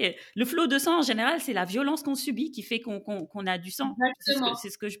virginité. Le flot de sang en général, c'est la violence qu'on subit qui fait qu'on a du sang. C'est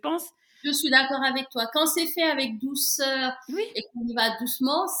ce que je pense. Je suis d'accord avec toi. Quand c'est fait avec douceur et qu'on y va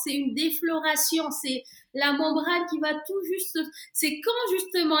doucement, c'est une défloration. C'est la membrane qui va tout juste. C'est quand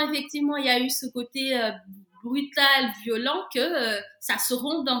justement, effectivement, il y a eu ce côté brutal, violent, que ça se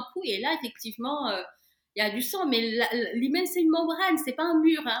rompt d'un coup. Et là, effectivement, il y a du sang. Mais l'hymen, c'est une membrane, c'est pas un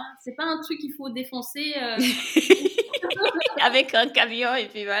mur. Hein. C'est pas un truc qu'il faut défoncer. Avec un camion et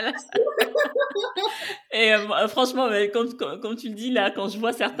puis voilà. Et franchement, comme tu le dis là, quand je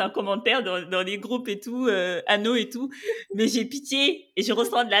vois certains commentaires dans les groupes et tout, anneaux et tout, mais j'ai pitié et je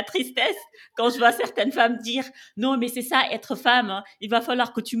ressens de la tristesse quand je vois certaines femmes dire non, mais c'est ça, être femme, hein, il va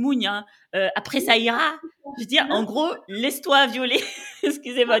falloir que tu mougnes, hein, après ça ira. Je veux dire, en gros, laisse-toi violer,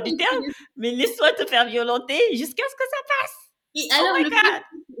 excusez-moi du terme, mais laisse-toi te faire violenter jusqu'à ce que ça passe. Et alors,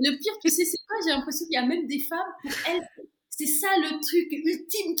 le pire, tu sais, c'est quoi? J'ai l'impression qu'il y a même des femmes, pour elles, c'est ça le truc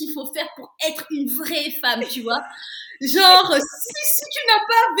ultime qu'il faut faire pour être une vraie femme, tu vois. Genre, si tu n'as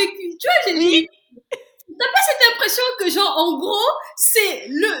pas vécu, tu vois, t'as pas cette impression que genre, en gros, c'est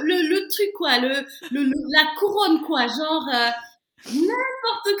le truc, quoi, la couronne, quoi, genre,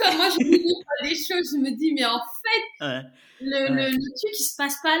 n'importe quoi. Moi, je me dis des choses, je me dis, mais en fait, le truc, il se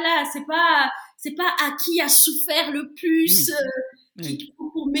passe pas là. C'est pas à qui a souffert le plus,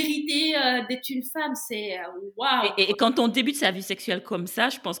 pour mériter d'être une femme. C'est waouh. Et quand on débute sa vie sexuelle comme ça,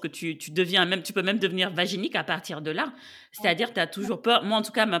 je pense que tu peux même devenir vaginique à partir de là. C'est-à-dire, tu as toujours peur. Moi, en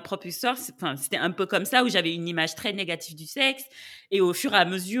tout cas, ma propre histoire, c'était un peu comme ça, où j'avais une image très négative du sexe. Et au fur et à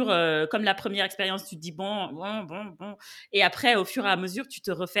mesure, comme la première expérience, tu te dis bon. Et après, au fur et à mesure, tu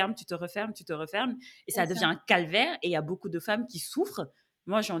te refermes. Et ça devient un calvaire. Et il y a beaucoup de femmes qui souffrent.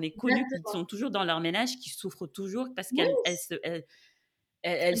 Moi, j'en ai connu qui sont toujours dans leur ménage, qui souffrent toujours parce qu'elles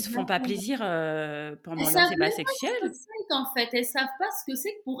se font pas plaisir pendant leur débat sexuel. En fait, elles savent pas ce que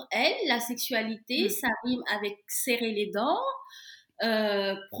c'est que pour elles la sexualité. Ça rime avec serrer les dents,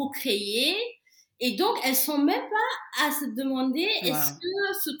 procréer, et donc elles sont même pas à se demander est-ce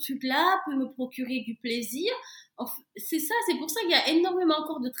que ce truc-là peut me procurer du plaisir. C'est ça, c'est pour ça qu'il y a énormément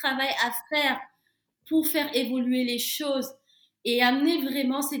encore de travail à faire pour faire évoluer les choses et amener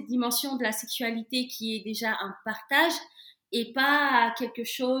vraiment cette dimension de la sexualité qui est déjà un partage et pas quelque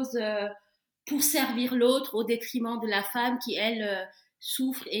chose pour servir l'autre au détriment de la femme qui, elle,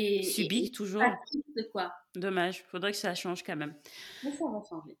 souffre et subit toujours. Quoi. Dommage, faudrait que ça change quand même. Mais ça va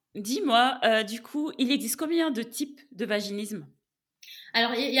changer. Dis-moi, du coup, il existe combien de types de vaginisme?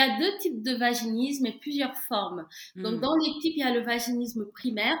 Alors, il y a 2 types de vaginisme et plusieurs formes. Donc, dans les types, il y a le vaginisme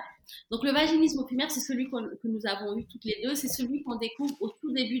primaire. Donc, le vaginisme primaire, c'est celui que nous avons eu toutes les deux. C'est celui qu'on découvre au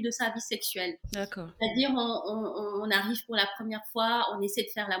tout début de sa vie sexuelle. D'accord. C'est-à-dire, on arrive pour la première fois, on essaie de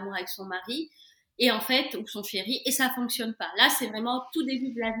faire l'amour avec son mari, et en fait, ou son chéri, et ça fonctionne pas. Là, c'est vraiment tout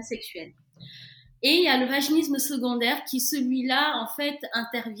début de la vie sexuelle. Et il y a le vaginisme secondaire qui, celui-là, en fait,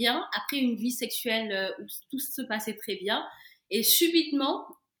 intervient après une vie sexuelle où tout se passait très bien. Et subitement,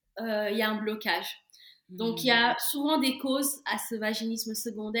 il y a un blocage. Donc, il y a souvent des causes à ce vaginisme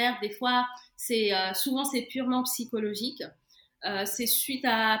secondaire. Des fois, souvent, c'est purement psychologique. C'est suite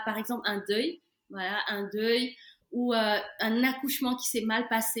à, par exemple, un deuil. Voilà, un deuil ou un accouchement qui s'est mal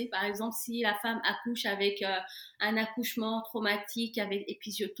passé. Par exemple, si la femme accouche avec un accouchement traumatique, avec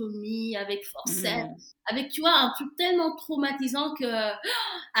épisiotomie, avec forceps, avec, tu vois, un truc tellement traumatisant que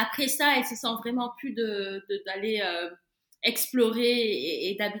après ça, elle se sent vraiment plus d'aller explorer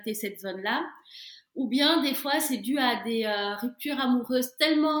et d'habiter cette zone-là. Ou bien, des fois, c'est dû à des ruptures amoureuses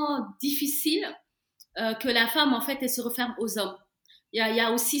tellement difficiles que la femme, en fait, elle se referme aux hommes. Il y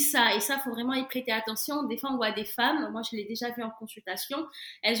a aussi ça, et ça, faut vraiment y prêter attention. Des fois, on voit des femmes, moi, je l'ai déjà vu en consultation,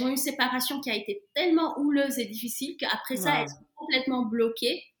 elles ont une séparation qui a été tellement houleuse et difficile qu'après ça, elles sont complètement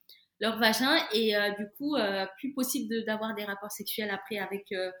bloquées, leur vagin, et du coup, plus possible d'avoir des rapports sexuels après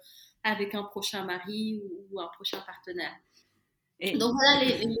avec un prochain mari ou un prochain partenaire. Et, Donc voilà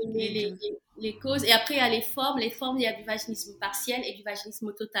les causes. Et après, il y a les formes. Les formes, il y a du vaginisme partiel et du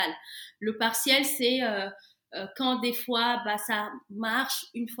vaginisme total. Le partiel, c'est quand des fois, ça marche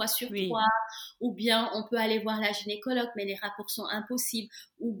une fois sur trois, ou bien on peut aller voir la gynécologue, mais les rapports sont impossibles,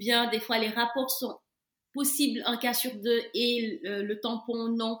 ou bien des fois les rapports sont possibles un cas sur deux et le tampon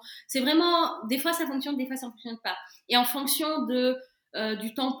non. C'est vraiment, des fois ça fonctionne, des fois ça ne fonctionne pas. Et en fonction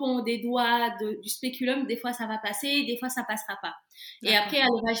du tampon, des doigts, du spéculum, des fois ça va passer, des fois ça passera pas. Et après, il y a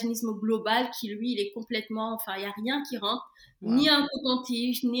le vaginisme global qui, lui, il est complètement, enfin, il n'y a rien qui rentre, ni un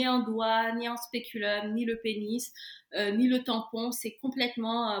coton-tige, ni un doigt, ni un spéculum, ni le pénis, ni le tampon. C'est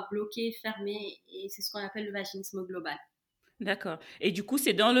complètement bloqué, fermé, et c'est ce qu'on appelle le vaginisme global. D'accord. Et du coup,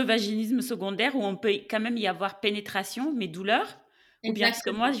 c'est dans le vaginisme secondaire où on peut quand même y avoir pénétration, mais douleur? Ou bien, parce que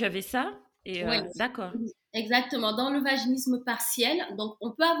moi, j'avais ça, et Oui, d'accord. exactement. Dans le vaginisme partiel, donc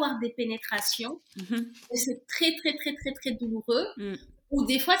on peut avoir des pénétrations, et c'est très, très, très, très, très douloureux. Ou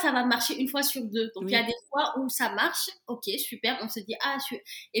des fois, ça va marcher une fois sur deux. Donc, il y a des fois où ça marche. Ok, super. On se dit,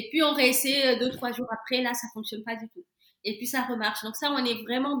 et puis on réessaie 2-3 jours après. Là, ça fonctionne pas du tout. Et puis, ça remarche. Donc, ça, on est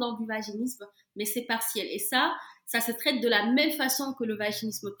vraiment dans du vaginisme, mais c'est partiel. Et ça se traite de la même façon que le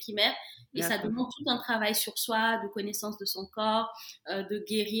vaginisme primaire. Et ça demande tout un travail sur soi, de connaissance de son corps, de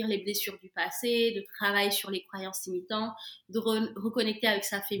guérir les blessures du passé, de travailler sur les croyances limitantes, de reconnecter avec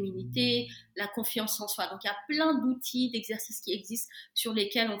sa féminité, la confiance en soi. Donc, il y a plein d'outils, d'exercices qui existent sur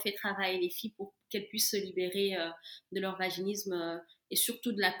lesquels on fait travailler les filles pour qu'elles puissent se libérer de leur vaginisme et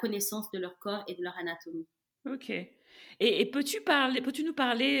surtout de la connaissance de leur corps et de leur anatomie. Ok. Et peux-tu nous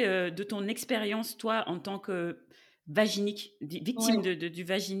parler de ton expérience, toi, en tant que vaginique, victime du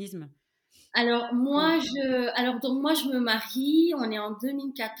vaginisme? Alors moi, je me marie, on est en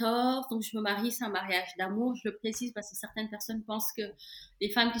 2014, donc je me marie, c'est un mariage d'amour, je le précise parce que certaines personnes pensent que les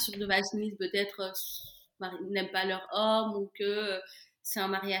femmes qui souffrent de vaginisme peut-être n'aiment pas leur homme ou que c'est un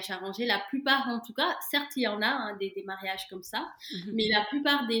mariage arrangé. La plupart, en tout cas, certes il y en a des mariages comme ça, mais la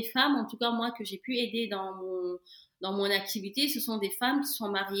plupart des femmes, en tout cas moi que j'ai pu aider dans mon activité, ce sont des femmes qui sont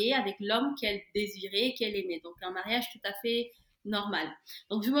mariées avec l'homme qu'elles désiraient, qu'elles aimaient. Donc un mariage tout à fait normal.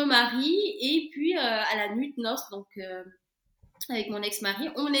 Donc je me marie et puis à la nuit de noces, donc avec mon ex-mari,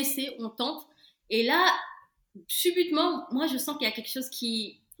 on essaie, on tente. Et là, subitement, moi je sens qu'il y a quelque chose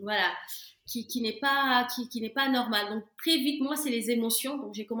qui n'est pas normal. Donc très vite, moi c'est les émotions.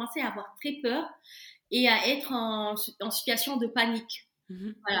 Donc j'ai commencé à avoir très peur et à être en situation de panique.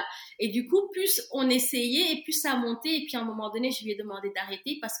 Voilà. Et du coup, plus on essayait et plus ça montait. Et puis à un moment donné, je lui ai demandé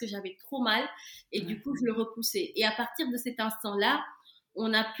d'arrêter parce que j'avais trop mal. Et du coup, je le repoussais. Et à partir de cet instant-là, on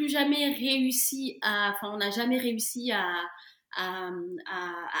n'a jamais réussi à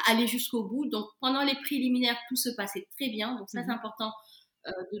aller jusqu'au bout. Donc pendant les préliminaires, tout se passait très bien. Donc ça, c'est important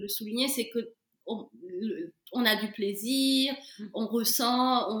de le souligner, c'est que on a du plaisir, on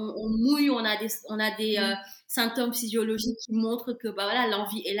ressent, on mouille, on a des symptômes physiologiques qui montrent que voilà,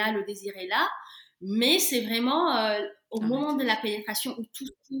 l'envie est là, le désir est là, mais c'est vraiment au moment de la pénétration où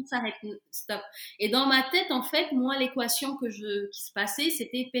tout s'arrête, stop. Et dans ma tête, en fait, moi, l'équation qui se passait,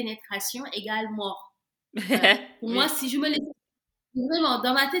 c'était pénétration égale mort. Voilà. Pour moi, si je me laisse vraiment,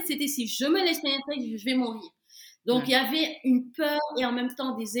 dans ma tête, c'était si je me laisse pénétrer, je vais mourir. Donc, il y avait une peur et en même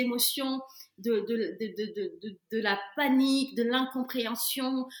temps des émotions, de la panique, de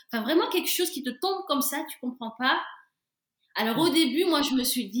l'incompréhension. Enfin, vraiment quelque chose qui te tombe comme ça, tu comprends pas. Alors, au début, moi, je me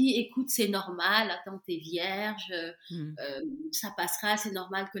suis dit, écoute, c'est normal, attends, t'es vierge, ça passera, c'est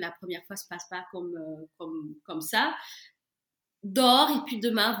normal que la première fois se passe pas comme ça. Dors et puis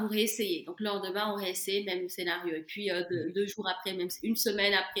demain, vous réessayez. Donc, le lendemain, on réessaye, même scénario. Et puis, 2 jours après, même une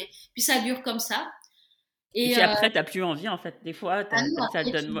semaine après. Puis, ça dure comme ça. Et puis après, t'as plus envie, en fait. Des fois, ça te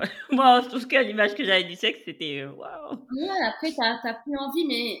donne... Moi, en tout cas, l'image que j'avais du sexe, c'était waouh. Ouais, après, t'as plus envie,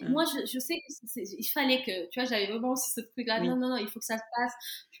 mais moi, je sais il fallait que, tu vois, j'avais vraiment aussi ce truc-là. Non, il faut que ça se passe.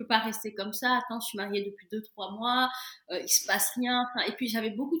 Je peux pas rester comme ça. Attends, je suis mariée depuis 2-3 mois. Il se passe rien. Enfin, et puis, j'avais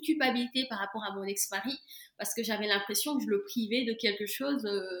beaucoup de culpabilité par rapport à mon ex-mari parce que j'avais l'impression que je le privais de quelque chose,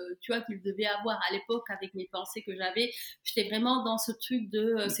 tu vois, qu'il devait avoir à l'époque avec mes pensées que j'avais. J'étais vraiment dans ce truc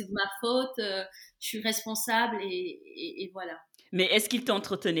de, c'est de ma faute, je suis responsable et voilà. Mais est-ce qu'il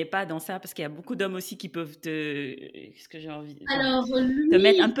t'entretenait pas dans ça? Parce qu'il y a beaucoup d'hommes aussi qui peuvent qu'est-ce que j'ai envie de Alors, te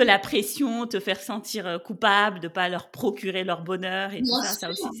mettre un peu la pression, te faire sentir coupable de pas leur procurer leur bonheur et tout ça. Ça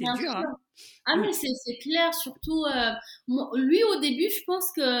aussi, c'est dur. Hein. Ah, mais c'est clair, surtout, lui, au début, je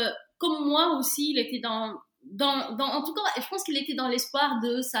pense que, comme moi aussi, il était en tout cas, je pense qu'il était dans l'espoir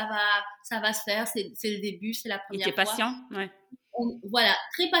de ça va se faire, c'est le début, c'est la première fois. Il était patient, ouais. Voilà,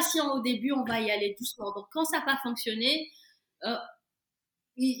 très patient au début, on va y aller doucement. Donc, quand ça n'a pas fonctionné,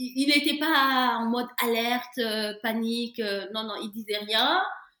 il n'était pas en mode alerte, panique. Non, non, il disait rien.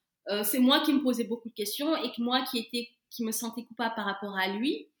 C'est moi qui me posais beaucoup de questions et que moi qui me sentais coupable par rapport à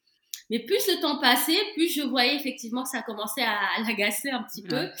lui. Mais plus le temps passait, plus je voyais effectivement que ça commençait à l'agacer un petit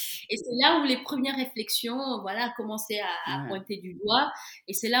peu. Et c'est là où les premières réflexions, voilà, commençaient à pointer du doigt.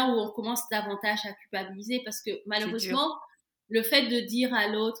 Et c'est là où on commence davantage à culpabiliser parce que malheureusement, le fait de dire à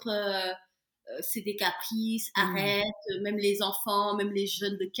l'autre, c'est des caprices, arrête, même les enfants, même les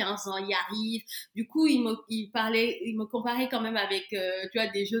jeunes de 15 ans y arrivent. Du coup, il me comparait quand même avec, tu vois,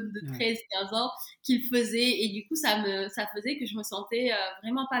 des jeunes de 13, 15 ans qu'il faisait. Et du coup, ça faisait que je me sentais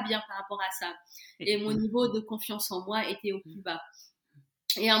vraiment pas bien par rapport à ça. Et mon niveau de confiance en moi était au plus bas.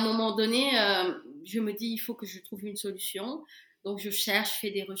 Et à un moment donné, je me dis, il faut que je trouve une solution. Donc, je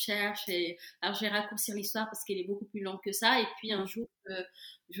fais des recherches. Alors, je vais raccourcir l'histoire parce qu'elle est beaucoup plus longue que ça. Et puis, un jour,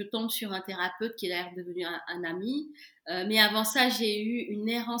 je tombe sur un thérapeute qui a l'air devenu un ami. Mais avant ça, j'ai eu une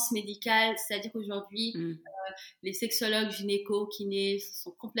errance médicale. C'est-à-dire qu'aujourd'hui, les sexologues, gynéco, kinés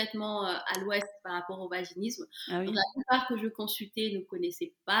sont complètement à l'ouest par rapport au vaginisme. Donc, la plupart que je consultais ne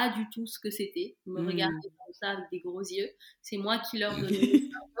connaissaient pas du tout ce que c'était. Ils me regardaient comme ça avec des gros yeux. C'est moi qui leur donnais les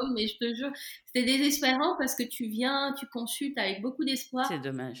symptômes, mais je te jure, c'était désespérant parce que tu consultes avec beaucoup d'espoir. C'est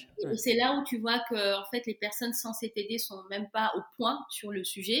dommage. Et c'est là où tu vois que, en fait, les personnes censées t'aider sont même pas au point sur le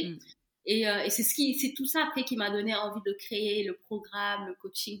sujet. Et c'est tout ça après qui m'a donné envie de créer le programme, le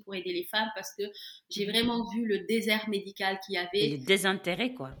coaching pour aider les femmes parce que j'ai vraiment vu le désert médical qu'il y avait. Et le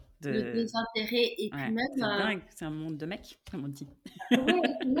désintérêt, quoi. Le désintérêt et puis même... C'est dingue, c'est un monde de mecs, comme on dit. Ouais,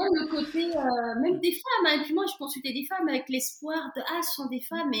 et puis même le côté... même des femmes, hein. Puis moi, je consultais des femmes avec l'espoir de... Ah, ce sont des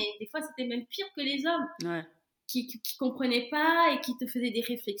femmes, mais des fois, c'était même pire que les hommes qui comprenaient pas et qui te faisaient des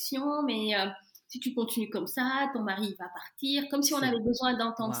réflexions, mais... si tu continues comme ça, ton mari va partir, comme si on avait besoin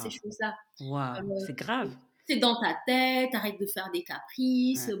d'entendre ces choses-là. C'est grave. C'est dans ta tête, arrête de faire des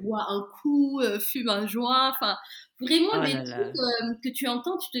caprices, bois un coup, fume un joint, enfin, vraiment des trucs que tu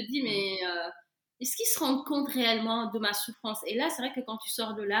entends, tu te dis, mais est-ce qu'ils se rendent compte réellement de ma souffrance? Et là, c'est vrai que quand tu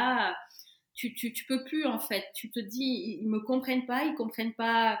sors de là, tu peux plus, en fait. Tu te dis, ils me comprennent pas,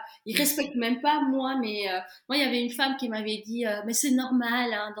 ils respectent même pas moi, mais moi, il y avait une femme qui m'avait dit, mais c'est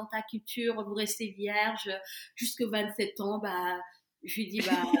normal, hein, dans ta culture, vous restez vierge jusque 27 ans, bah, je lui dis,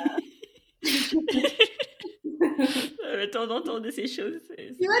 bah... Le temps d'entendre ces choses. En fait,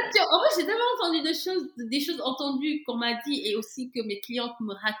 j'ai tellement entendu des choses entendues qu'on m'a dit et aussi que mes clientes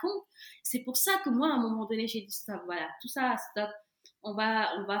me racontent. C'est pour ça que moi, à un moment donné, j'ai dit stop, voilà, tout ça, stop. On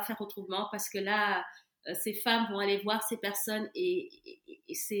va faire autrement parce que là, ces femmes vont aller voir ces personnes et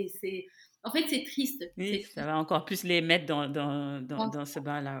en fait, c'est triste. Oui, ça va encore plus les mettre dans ce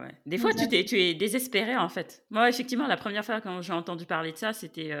bain-là, ouais. Des fois, tu es désespérée, en fait. Moi, effectivement, la première fois quand j'ai entendu parler de ça,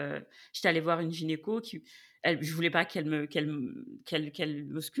 c'était... j'étais allée voir une gynéco je voulais pas qu'elle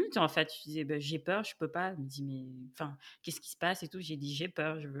m'ausculte, en fait. Je disais, j'ai peur, je peux pas. Elle me dit, mais enfin, qu'est-ce qui se passe et tout. J'ai dit, j'ai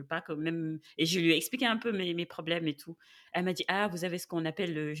peur, je veux pas quand même. Et je lui ai expliqué un peu mes problèmes et tout. Elle m'a dit, ah, vous avez ce qu'on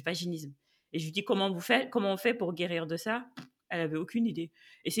appelle le vaginisme. Et je lui dis, comment on fait pour guérir de ça? Elle avait aucune idée.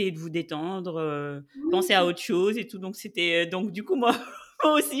 Essayez de vous détendre, pensez à autre chose et tout. Donc donc du coup moi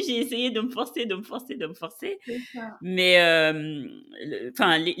aussi j'ai essayé de me forcer. Mais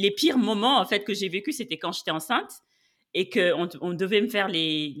enfin les pires moments en fait que j'ai vécu, c'était quand j'étais enceinte et que on devait me faire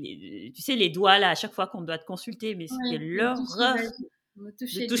tu sais les doigts là à chaque fois qu'on doit te consulter, mais c'était l'horreur.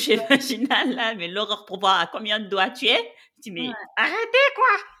 Le toucher vaginal là, mais l'horreur pour voir à combien de doigts tu es. Je dis mais arrêtez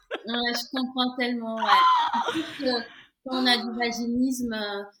quoi. Je comprends tellement. Ouais. Quand on a du vaginisme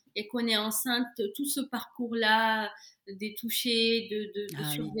et qu'on est enceinte, tout ce parcours-là, des touchés, de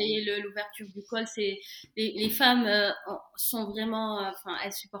surveiller l'ouverture du col, les femmes sont vraiment, enfin,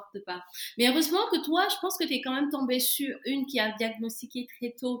 elles supportent pas. Mais heureusement que toi, je pense que tu es quand même tombée sur une qui a diagnostiqué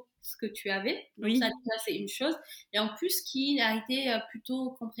très tôt ce que tu avais. Donc ça, c'est une chose. Et en plus, qui a été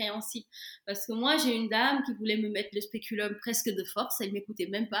plutôt compréhensible. Parce que moi, j'ai une dame qui voulait me mettre le spéculum presque de force. Elle m'écoutait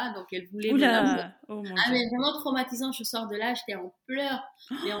même pas. Donc, elle voulait mais vraiment traumatisant. Je sors de là, j'étais en pleurs.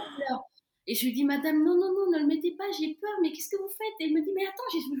 Et je lui dis, madame, non, ne le mettez pas, j'ai peur. Mais qu'est-ce que vous faites? Et elle me dit, mais attends,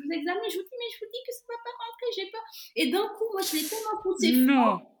 je vous examine. Je vous dis que ça va pas rentrer, j'ai peur. Et d'un coup, moi, je l'ai tellement poussé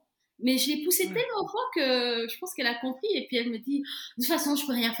fort. Mais je l'ai poussée tellement fort que je pense qu'elle a compris. Et puis elle me dit, de toute façon, je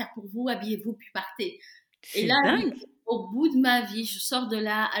peux rien faire pour vous, habillez-vous, puis partez. Et là, au bout de ma vie, je sors de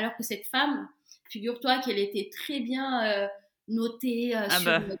là, alors que cette femme, figure-toi qu'elle était très bien notée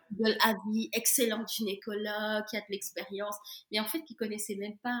sur Google Avis, excellente gynécologue, qui a de l'expérience, mais en fait, qui connaissait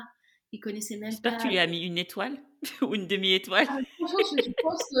même pas. J'espère que tu lui as mis une étoile ou une demi-étoile. Franchement, je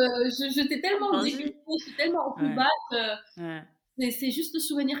pense que j'étais tellement dégoûtée, je suis tellement au plus bas que... C'est juste le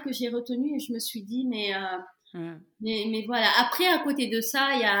souvenir que j'ai retenu et je me suis dit, mais Ouais. Mais voilà. Après, à côté de ça,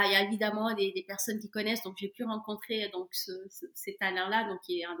 il y a évidemment des personnes qui connaissent. Donc, j'ai pu rencontrer donc cet Alain-là, donc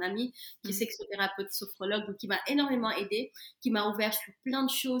qui est un ami, qui est sexothérapeute, sophrologue, donc qui m'a énormément aidée, qui m'a ouvert sur plein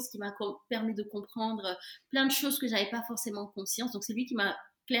de choses, qui m'a permis de comprendre plein de choses que j'avais pas forcément conscience. Donc, c'est lui qui m'a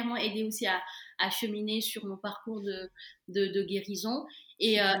clairement aidé aussi à cheminer sur mon parcours de guérison.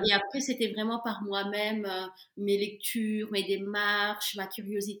 Et après, c'était vraiment par moi-même, mes lectures, mes démarches, ma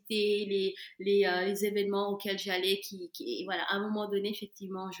curiosité, les événements auxquels j'allais, et voilà, à un moment donné,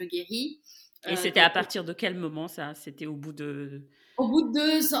 effectivement, je guéris. Et c'était à partir de quel moment ça? C'était au bout de... Au bout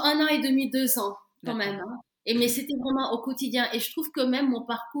de 2 ans, 1 an et demi, 2 ans, quand même. Hein. Mais c'était vraiment au quotidien. Et je trouve que même mon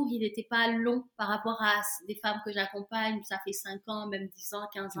parcours, il n'était pas long par rapport à des femmes que j'accompagne. Ça fait 5 ans, même 10 ans,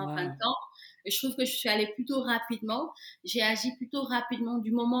 15 ans, 20 ans. Et je trouve que je suis allée plutôt rapidement. J'ai agi plutôt rapidement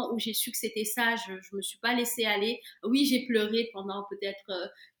du moment où j'ai su que c'était ça. Je me suis pas laissée aller. Oui, j'ai pleuré pendant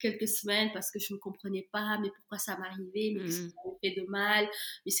peut-être quelques semaines parce que je ne comprenais pas, mais pourquoi ça m'arrivait, mais qu'est-ce qui m'avait fait de mal,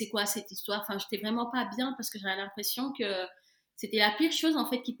 mais c'est quoi cette histoire. Enfin, j'étais vraiment pas bien parce que j'avais l'impression que c'était la pire chose en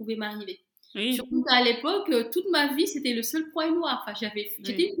fait qui pouvait m'arriver. Oui. Surtout qu'à l'époque, toute ma vie, c'était le seul point noir. Enfin,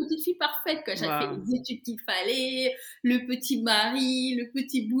 j'étais une petite fille parfaite, quoi. J'avais fait les études qu'il fallait, le petit mari, le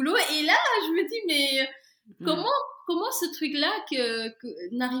petit boulot. Et là, je me dis, mais comment ce truc-là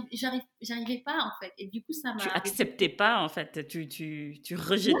j'arrivais pas, en fait. Et du coup, ça m'a... Tu acceptais pas, en fait. Tu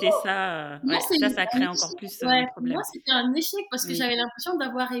rejetais ça. Moi, ça crée encore plus un problème. Moi, c'était un échec parce que j'avais l'impression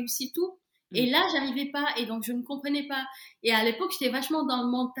d'avoir réussi tout. Et là, j'arrivais pas, et donc je ne comprenais pas. Et à l'époque, j'étais vachement dans le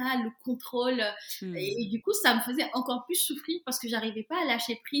mental, le contrôle, et du coup, ça me faisait encore plus souffrir parce que j'arrivais pas à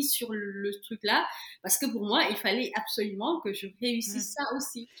lâcher prise sur le truc-là, parce que pour moi, il fallait absolument que je réussisse ça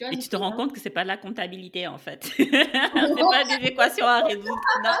aussi. Tu vois, et tu te rends compte que c'est pas de la comptabilité, en fait. C'est pas des équations à résoudre.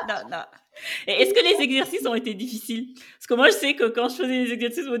 Non. Et est-ce que les exercices ont été difficiles? Parce que moi, je sais que quand je faisais les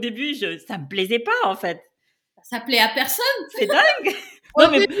exercices au début, ça me plaisait pas, en fait. Ça plaît à personne. C'est dingue. Non,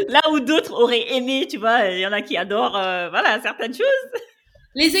 mais là où d'autres auraient aimé, tu vois, il y en a qui adorent, certaines choses.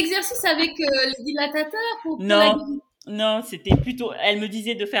 Les exercices avec les dilatateurs Non, c'était plutôt... Elle me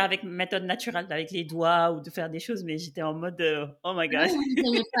disait de faire avec méthode naturelle, avec les doigts ou de faire des choses, mais j'étais en mode oh my god. Non, moi, je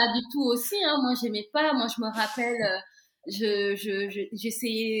n'aimais pas du tout aussi. Hein. Moi, j'aimais pas. Moi, je me rappelle,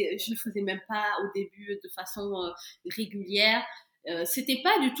 j'essayais, je le faisais même pas au début de façon régulière. C'était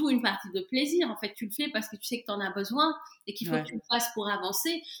pas du tout une partie de plaisir. En fait, tu le fais parce que tu sais que tu en as besoin et qu'il faut que tu le fasses pour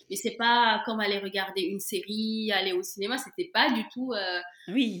avancer. Mais c'est pas comme aller regarder une série, aller au cinéma. C'était pas du tout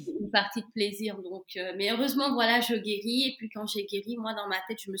une partie de plaisir. Donc, mais heureusement, voilà, je guéris. Et puis quand j'ai guéri, moi, dans ma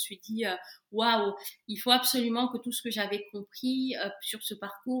tête, je me suis dit, waouh, il faut absolument que tout ce que j'avais compris sur ce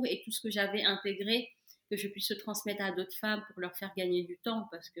parcours et tout ce que j'avais intégré, que je puisse le transmettre à d'autres femmes pour leur faire gagner du temps,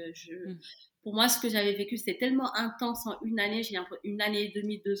 parce que pour moi, ce que j'avais vécu, c'était tellement intense en une année, une année et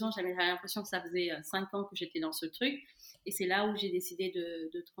demie, 2 ans, j'avais l'impression que ça faisait 5 ans que j'étais dans ce truc, et c'est là où j'ai décidé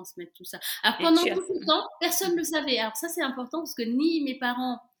de transmettre tout ça. Alors pendant tout ce temps, personne ne le savait. Alors ça, c'est important parce que ni mes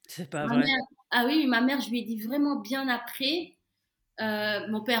parents, c'est pas vrai. Ah oui, ma mère, je lui ai dit vraiment bien après.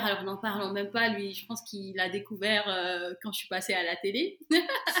 Mon père, alors n'en parlons même pas, lui, je pense qu'il a découvert quand je suis passée à la télé.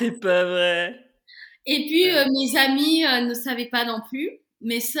 C'est pas vrai. Et puis mes amis ne savaient pas non plus.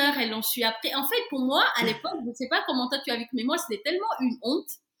 Mes sœurs, elles l'ont su après. En fait, pour moi, à l'époque, je ne sais pas comment toi tu as vécu, mais moi, c'était tellement une honte.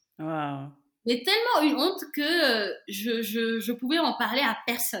 Wow. Mais tellement une honte que je pouvais en parler à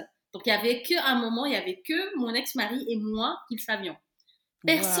personne. Donc, il y avait qu'un moment, il y avait que mon ex-mari et moi qui le savions.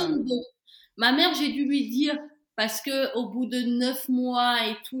 Personne d'autre. Ma mère, j'ai dû lui dire parce que au bout de 9 mois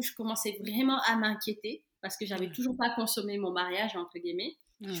et tout, je commençais vraiment à m'inquiéter parce que j'avais toujours pas consommé mon mariage, entre guillemets.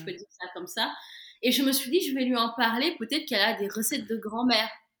 Je peux dire ça comme ça. Et je me suis dit, je vais lui en parler. Peut-être qu'elle a des recettes de grand-mère.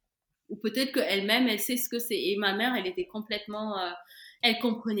 Ou peut-être qu'elle-même, elle sait ce que c'est. Et ma mère, elle était complètement... elle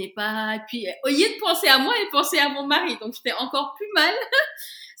comprenait pas. Et puis, au lieu de penser à moi, elle pensait à mon mari. Donc, j'étais encore plus mal.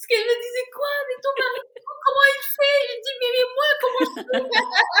 Parce qu'elle me disait, quoi? Mais ton mari, comment il fait? Je dis, mais moi, comment je fais?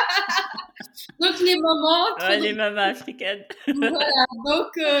 Donc, les mamans... les mamans africaines. Voilà.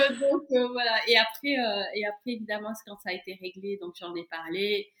 Donc voilà. Et après, évidemment, c'est quand ça a été réglé. Donc, j'en ai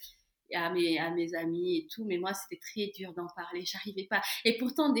parlé à mes amis et tout, mais moi c'était très dur d'en parler, j'arrivais pas, et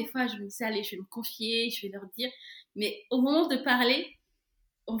pourtant des fois je me disais allez, je vais me confier, je vais leur dire, mais au moment de parler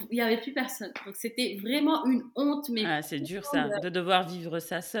il y avait plus personne, donc c'était vraiment une honte. Mais c'est dur ça, de devoir vivre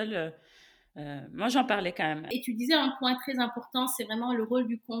ça seul. Moi j'en parlais quand même. Et tu disais un point très important, c'est vraiment le rôle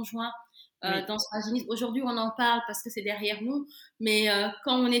du conjoint dans ce vaginisme. Aujourd'hui on en parle parce que c'est derrière nous, mais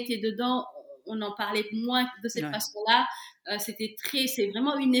quand on était dedans, on en parlait moins de cette façon-là. C'est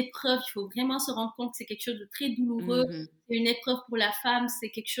vraiment une épreuve. Il faut vraiment se rendre compte que c'est quelque chose de très douloureux. C'est une épreuve pour la femme.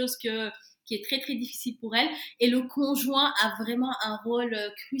 C'est quelque chose qui est très, très difficile pour elle. Et le conjoint a vraiment un rôle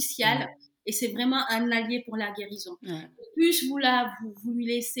crucial et c'est vraiment un allié pour la guérison. Ouais. Plus vous lui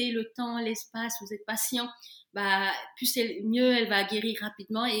laissez le temps, l'espace, vous êtes patient, bah plus mieux elle va guérir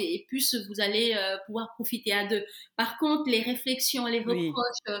rapidement et plus vous allez pouvoir profiter à deux. Par contre, les réflexions, les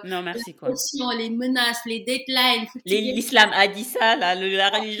reproches, non, merci, la pression, les menaces, les deadlines, l'islam a dit ça, là, la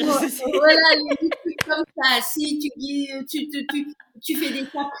religion. Voilà, les trucs comme ça. Si tu fais des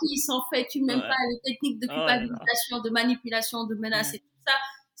caprices, en fait, tu n'aimes pas les techniques de culpabilisation, de manipulation, de menace et tout ça,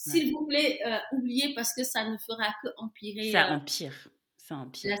 s'il vous plaît, oubliez parce que ça ne fera que empirer. Ça empire.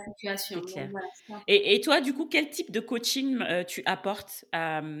 La situation. C'est clair. Donc, voilà, et toi, du coup, quel type de coaching tu apportes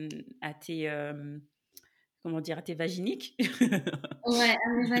à tes, comment dire, à tes vaginiques? Ouais, à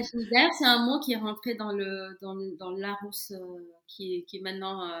mes vaginiques. D'ailleurs, c'est un mot qui est rentré dans le Larousse, qui est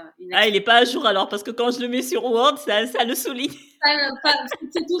maintenant une. Ah, il n'est pas à jour alors, parce que quand je le mets sur Word, ça le souligne.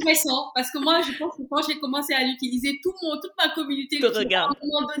 C'est tout récent, parce que moi, je pense que quand j'ai commencé à l'utiliser, toute ma communauté l'utilisait. À un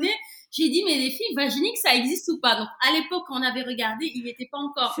moment donné, j'ai dit, mais les filles vaginiques, ça existe ou pas? Donc, à l'époque, quand on avait regardé, il n'était pas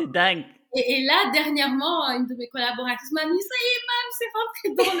encore. C'est dingue. Et là, dernièrement, une de mes collaboratrices m'a dit, ça y est, Mame, c'est rentré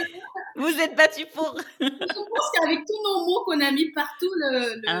dans le. Vous êtes battus pour. Je pense qu'avec tous nos mots qu'on a mis partout,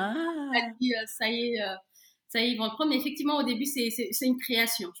 a dit, ça y est, ils vont le prendre. Mais effectivement, au début, c'est une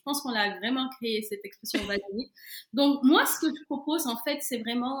création. Je pense qu'on a vraiment créé cette expression vaginique. Donc, moi, ce que je propose, en fait, c'est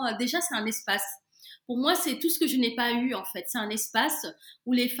vraiment, déjà, c'est un espace. Pour moi, c'est tout ce que je n'ai pas eu, en fait. C'est un espace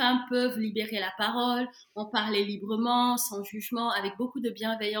où les femmes peuvent libérer la parole, en parler librement, sans jugement, avec beaucoup de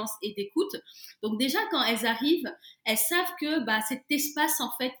bienveillance et d'écoute. Donc déjà, quand elles arrivent, elles savent que cet espace,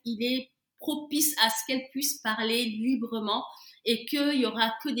 en fait, il est propice à ce qu'elles puissent parler librement et qu'il y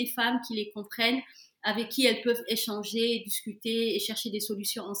aura que des femmes qui les comprennent, avec qui elles peuvent échanger, discuter et chercher des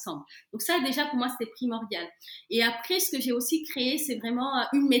solutions ensemble. Donc ça, déjà, pour moi, c'était primordial. Et après, ce que j'ai aussi créé, c'est vraiment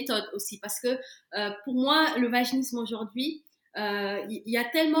une méthode aussi, parce que pour moi, le vaginisme aujourd'hui, il y a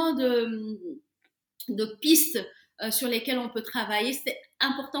tellement de pistes sur lesquelles on peut travailler. C'est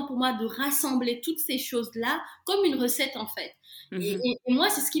important pour moi de rassembler toutes ces choses-là comme une recette, en fait. Et moi,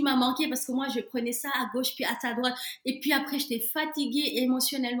 c'est ce qui m'a manqué parce que moi, je prenais ça à gauche puis à droite. Et puis après, j'étais fatiguée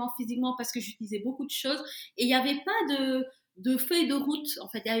émotionnellement, physiquement parce que j'utilisais beaucoup de choses. Et il n'y avait pas de feuille de route, en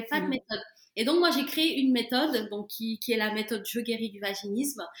fait. Il n'y avait pas de méthode. Et donc, moi, j'ai créé une méthode donc, qui est la méthode Je guéris du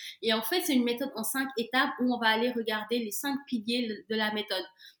vaginisme. Et en fait, c'est une méthode en 5 étapes où on va aller regarder les 5 piliers de la méthode.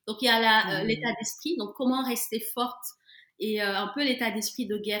 Donc, il y a l'état d'esprit. Donc, comment rester forte et un peu l'état d'esprit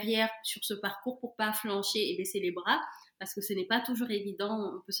de guerrière sur ce parcours pour pas flancher et baisser les bras. Parce que ce n'est pas toujours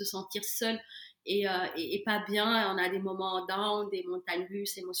évident, on peut se sentir seul et pas bien, on a des moments down, des montagnes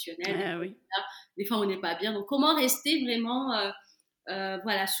russes émotionnelles, des fois on n'est pas bien. Donc comment rester vraiment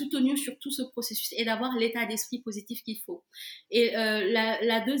soutenu sur tout ce processus et d'avoir l'état d'esprit positif qu'il faut. Et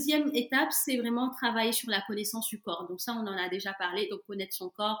la deuxième étape, c'est vraiment travailler sur la connaissance du corps. Donc ça, on en a déjà parlé, donc connaître son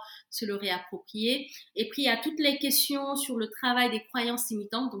corps, se le réapproprier. Et puis il y a toutes les questions sur le travail des croyances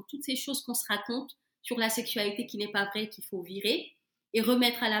limitantes, donc toutes ces choses qu'on se raconte sur la sexualité qui n'est pas vraie, qu'il faut virer et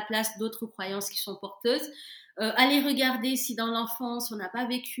remettre à la place d'autres croyances qui sont porteuses. Aller regarder si dans l'enfance, on n'a pas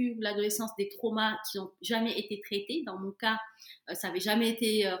vécu ou l'adolescence des traumas qui n'ont jamais été traités. Dans mon cas, ça n'avait jamais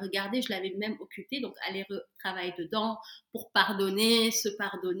été regardé, je l'avais même occulté. Donc, aller travailler dedans pour pardonner, se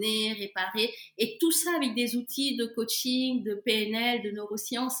pardonner, réparer. Et tout ça avec des outils de coaching, de PNL, de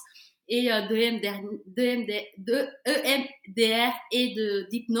neurosciences et de EMDR et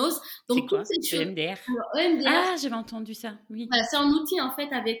d'hypnose. Donc, c'est quoi EMDR? EMDR. Ah, j'avais entendu ça, oui. Voilà, c'est un outil, en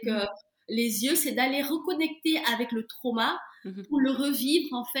fait, avec les yeux, c'est d'aller reconnecter avec le trauma pour le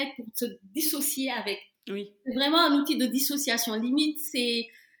revivre, en fait, pour se dissocier avec. Oui. C'est vraiment un outil de dissociation. Limite, c'est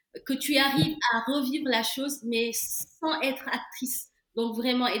que tu arrives à revivre la chose, mais sans être actrice. Donc,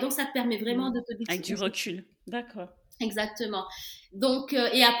 vraiment, et donc, ça te permet vraiment de te dissocier. Avec du recul, d'accord. Exactement. Donc,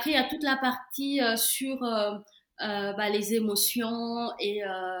 et après, il y a toute la partie sur les émotions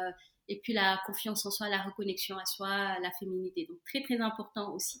et puis la confiance en soi, la reconnexion à soi, la féminité. Donc, très, très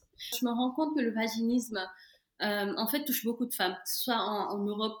important aussi. Je me rends compte que le vaginisme, en fait, touche beaucoup de femmes, que ce soit en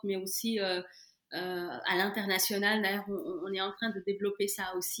Europe, mais aussi à l'international. D'ailleurs, on est en train de développer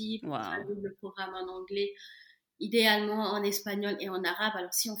ça aussi. Wow. Le programme en anglais, idéalement en espagnol et en arabe.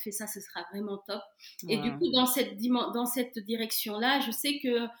 Alors, si on fait ça, ce sera vraiment top. Wow. Et du coup, dans cette direction-là, je sais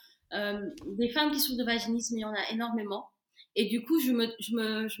que des femmes qui souffrent de vaginisme, il y en a énormément. Et du coup, je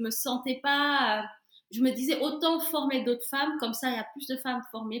me sentais pas... je me disais autant former d'autres femmes, comme ça il y a plus de femmes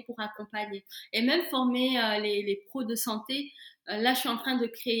formées pour accompagner. Et même former les pros de santé. Là, je suis en train de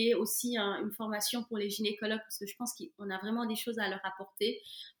créer aussi une formation pour les gynécologues parce que je pense qu'on a vraiment des choses à leur apporter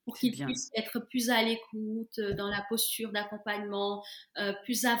pour qu'ils puissent être plus à l'écoute, dans la posture d'accompagnement,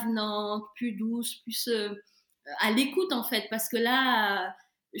 plus avenante, plus douce, plus à l'écoute en fait. Parce que là...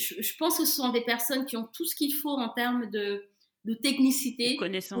 je pense que ce sont des personnes qui ont tout ce qu'il faut en termes de technicité. De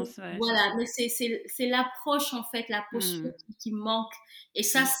connaissances, ouais. Voilà, mais c'est l'approche, en fait, la posture qui manque. Et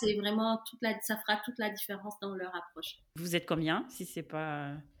ça, c'est vraiment ça fera toute la différence dans leur approche. Vous êtes combien, si c'est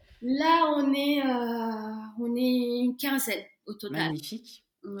pas... Là, on est une quinzaine au total. Magnifique.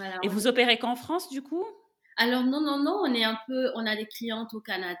 Voilà, et vous opérez qu'en France, du coup? Alors non, on a des clientes au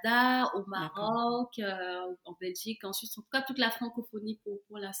Canada, au Maroc, en Belgique, en Suisse, en tout cas toute la francophonie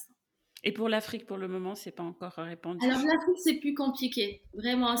pour l'instant. Et pour l'Afrique, pour le moment, c'est pas encore répandu? Alors l'Afrique, c'est plus compliqué.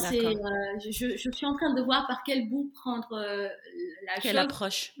 Vraiment, je suis en train de voir par quel bout prendre Quelle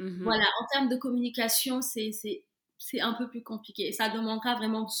approche? Voilà, en termes de communication, c'est un peu plus compliqué. Et ça demandera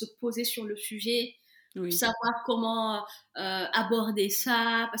vraiment de se poser sur le sujet, savoir comment aborder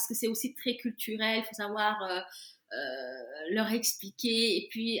ça, parce que c'est aussi très culturel. Il faut savoir leur expliquer. Et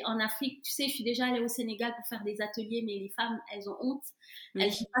puis en Afrique, tu sais, je suis déjà allée au Sénégal pour faire des ateliers, mais les femmes, elles ont honte. Elles ne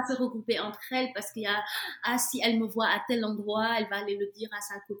peuvent pas se regrouper entre elles parce qu'il y a, si elle me voit à tel endroit, elle va aller le dire à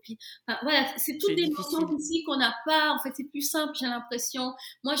sa copine. Enfin, voilà, c'est toutes des notions ici qu'on n'a pas. En fait, c'est plus simple, j'ai l'impression.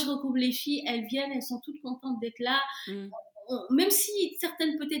 Moi, je regroupe les filles, elles viennent, elles sont toutes contentes d'être là. Même si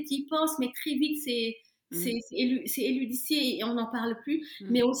certaines peut-être y pensent, mais très vite, c'est éludicé et on n'en parle plus.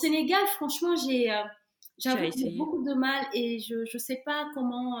 Mais au Sénégal, franchement, j'avoue que j'ai beaucoup de mal et je ne sais pas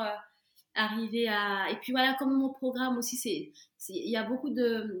comment arriver à... Et puis voilà, comme mon programme aussi, il y a beaucoup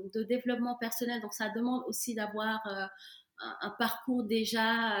de développement personnel, donc ça demande aussi d'avoir un parcours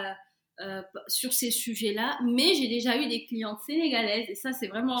déjà sur ces sujets-là. Mais j'ai déjà eu des clientes sénégalaises et ça, c'est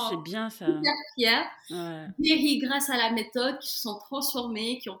vraiment... C'est bien ça. Super fière. Guéries grâce à la méthode, qui se sont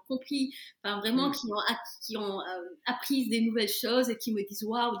transformées, qui ont compris, enfin vraiment, qui ont appris des nouvelles choses et qui me disent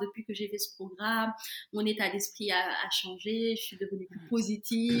waouh, depuis que j'ai fait ce programme, mon état d'esprit a changé, je suis devenue plus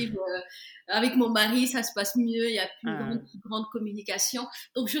positive. Avec mon mari, ça se passe mieux, il y a plus grande communication.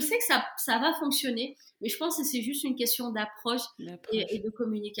 Donc je sais que ça va fonctionner, mais je pense que c'est juste une question d'approche et de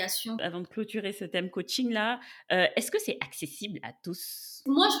communication. Avant de clôturer ce thème coaching-là, est-ce que c'est accessible à tous?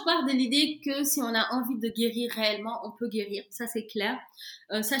 Moi, je pars de l'idée que si on a envie de guérir réellement, on peut guérir. Ça, c'est clair.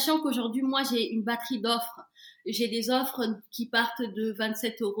 Sachant qu'aujourd'hui, moi, j'ai une batterie d'offres. J'ai des offres qui partent de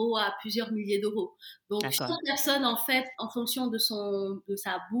 27 € à plusieurs milliers d'euros. Donc, chaque personne, en fait, en fonction de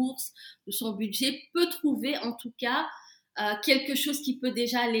sa bourse, de son budget, peut trouver, en tout cas, quelque chose qui peut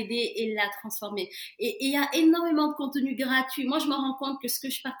déjà l'aider et la transformer. Et il y a énormément de contenu gratuit. Moi, je me rends compte que ce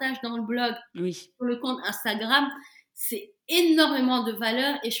que je partage dans le blog, sur le compte Instagram, c'est énormément de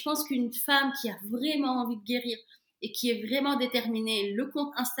valeur. Et je pense qu'une femme qui a vraiment envie de guérir et qui est vraiment déterminée, le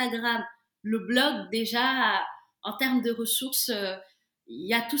compte Instagram, le blog, déjà, en termes de ressources, il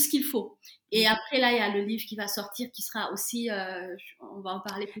y a tout ce qu'il faut. Et après, là, il y a le livre qui va sortir, qui sera aussi, on va en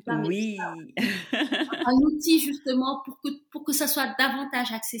parler plus tard, mais un outil justement pour que ça soit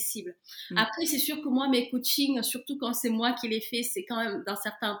davantage accessible. Après, c'est sûr que moi, mes coachings, surtout quand c'est moi qui les fais, c'est quand même dans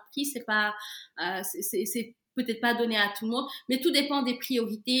certains prix, c'est pas, c'est peut-être pas donné à tout le monde, mais tout dépend des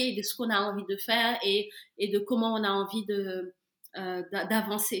priorités et de ce qu'on a envie de faire et de comment on a envie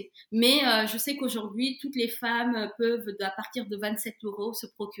d'avancer. Mais je sais qu'aujourd'hui, toutes les femmes peuvent, à partir de 27 € se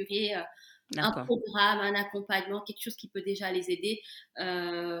procurer un programme, un accompagnement, quelque chose qui peut déjà les aider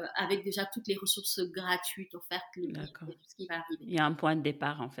avec déjà toutes les ressources gratuites offertes, tout ce qui va arriver. Il y a un point de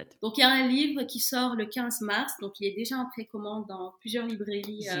départ, en fait. Donc, il y a un livre qui sort le 15 mars, donc il est déjà en précommande dans plusieurs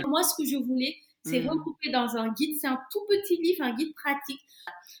librairies. Moi, ce que je voulais, c'est regrouper dans un guide. C'est un tout petit livre, un guide pratique.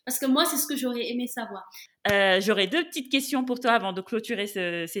 Parce que moi, c'est ce que j'aurais aimé savoir. J'aurais 2 petites questions pour toi avant de clôturer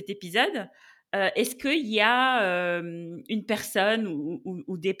cet épisode. Est-ce qu'il y a une personne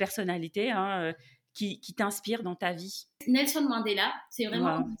ou des personnalités qui t'inspirent dans ta vie? Nelson Mandela, c'est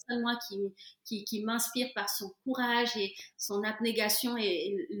vraiment une personne, moi, qui m'inspire par son courage et son abnégation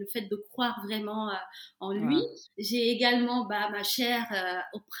et le fait de croire vraiment en lui. J'ai également ma chère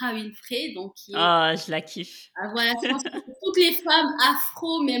Oprah Winfrey, donc je la kiffe. Voilà, je pense que pour toutes les femmes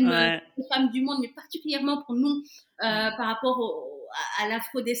afro, même les femmes du monde, mais particulièrement pour nous, par rapport à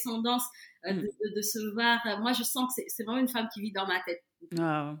l'afrodescendance de se voir, moi je sens que c'est vraiment une femme qui vit dans ma tête.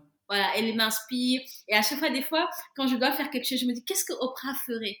 Voilà, elle m'inspire. Et à chaque fois, des fois, quand je dois faire quelque chose, je me dis, qu'est-ce que Oprah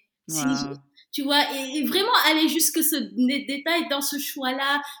ferait? Tu vois, et vraiment aller jusque ce détail dans ce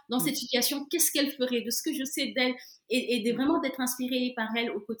choix-là, dans cette situation, qu'est-ce qu'elle ferait, de ce que je sais d'elle, et vraiment d'être inspirée par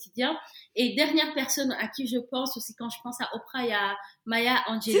elle au quotidien. Et dernière personne à qui je pense aussi, quand je pense à Oprah, il y a Maya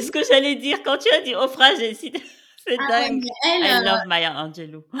Angelou. C'est ce que j'allais dire. Quand tu as dit Oprah, j'ai cité... C'est dingue. I love Maya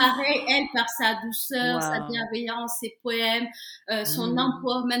Angelou. Pareil, elle, par sa douceur, sa bienveillance, ses poèmes, son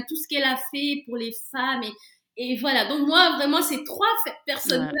empowerment, tout ce qu'elle a fait pour les femmes. Et voilà, donc moi, vraiment, ces trois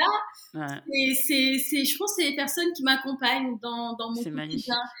personnes-là, je pense que c'est les personnes qui m'accompagnent dans mon quotidien.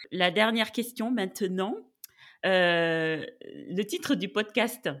 Magnifique. La dernière question maintenant. Le titre du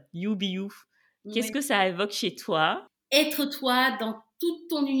podcast, You Be You, qu'est-ce que ça évoque chez toi? Être toi dans toute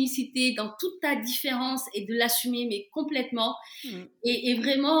ton unicité, dans toute ta différence et de l'assumer, mais complètement. Et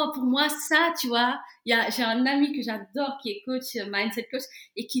vraiment, pour moi, ça, tu vois, j'ai un ami que j'adore qui est coach, mindset coach,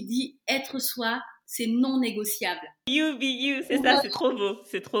 et qui dit être soi, c'est non négociable. You be you, c'est ça, c'est trop beau,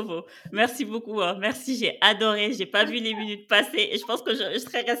 c'est trop beau. Merci beaucoup, hein. Merci, j'ai adoré, j'ai pas vu les minutes passer et je pense que je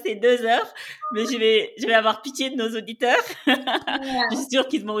serais restée 2 heures, mais je vais avoir pitié de nos auditeurs. Je suis sûre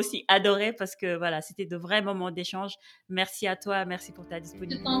qu'ils m'ont aussi adoré parce que voilà, c'était de vrais moments d'échange. Merci à toi, merci pour ta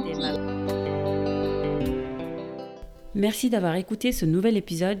disponibilité. Merci d'avoir écouté ce nouvel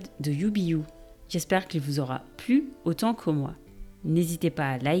épisode de You Be You. J'espère qu'il vous aura plu autant que moi. N'hésitez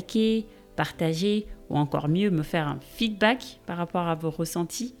pas à liker, partager ou encore mieux me faire un feedback par rapport à vos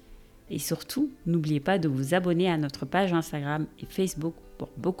ressentis. Et surtout, n'oubliez pas de vous abonner à notre page Instagram et Facebook pour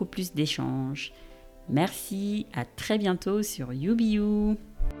beaucoup plus d'échanges. Merci, à très bientôt sur You Be You.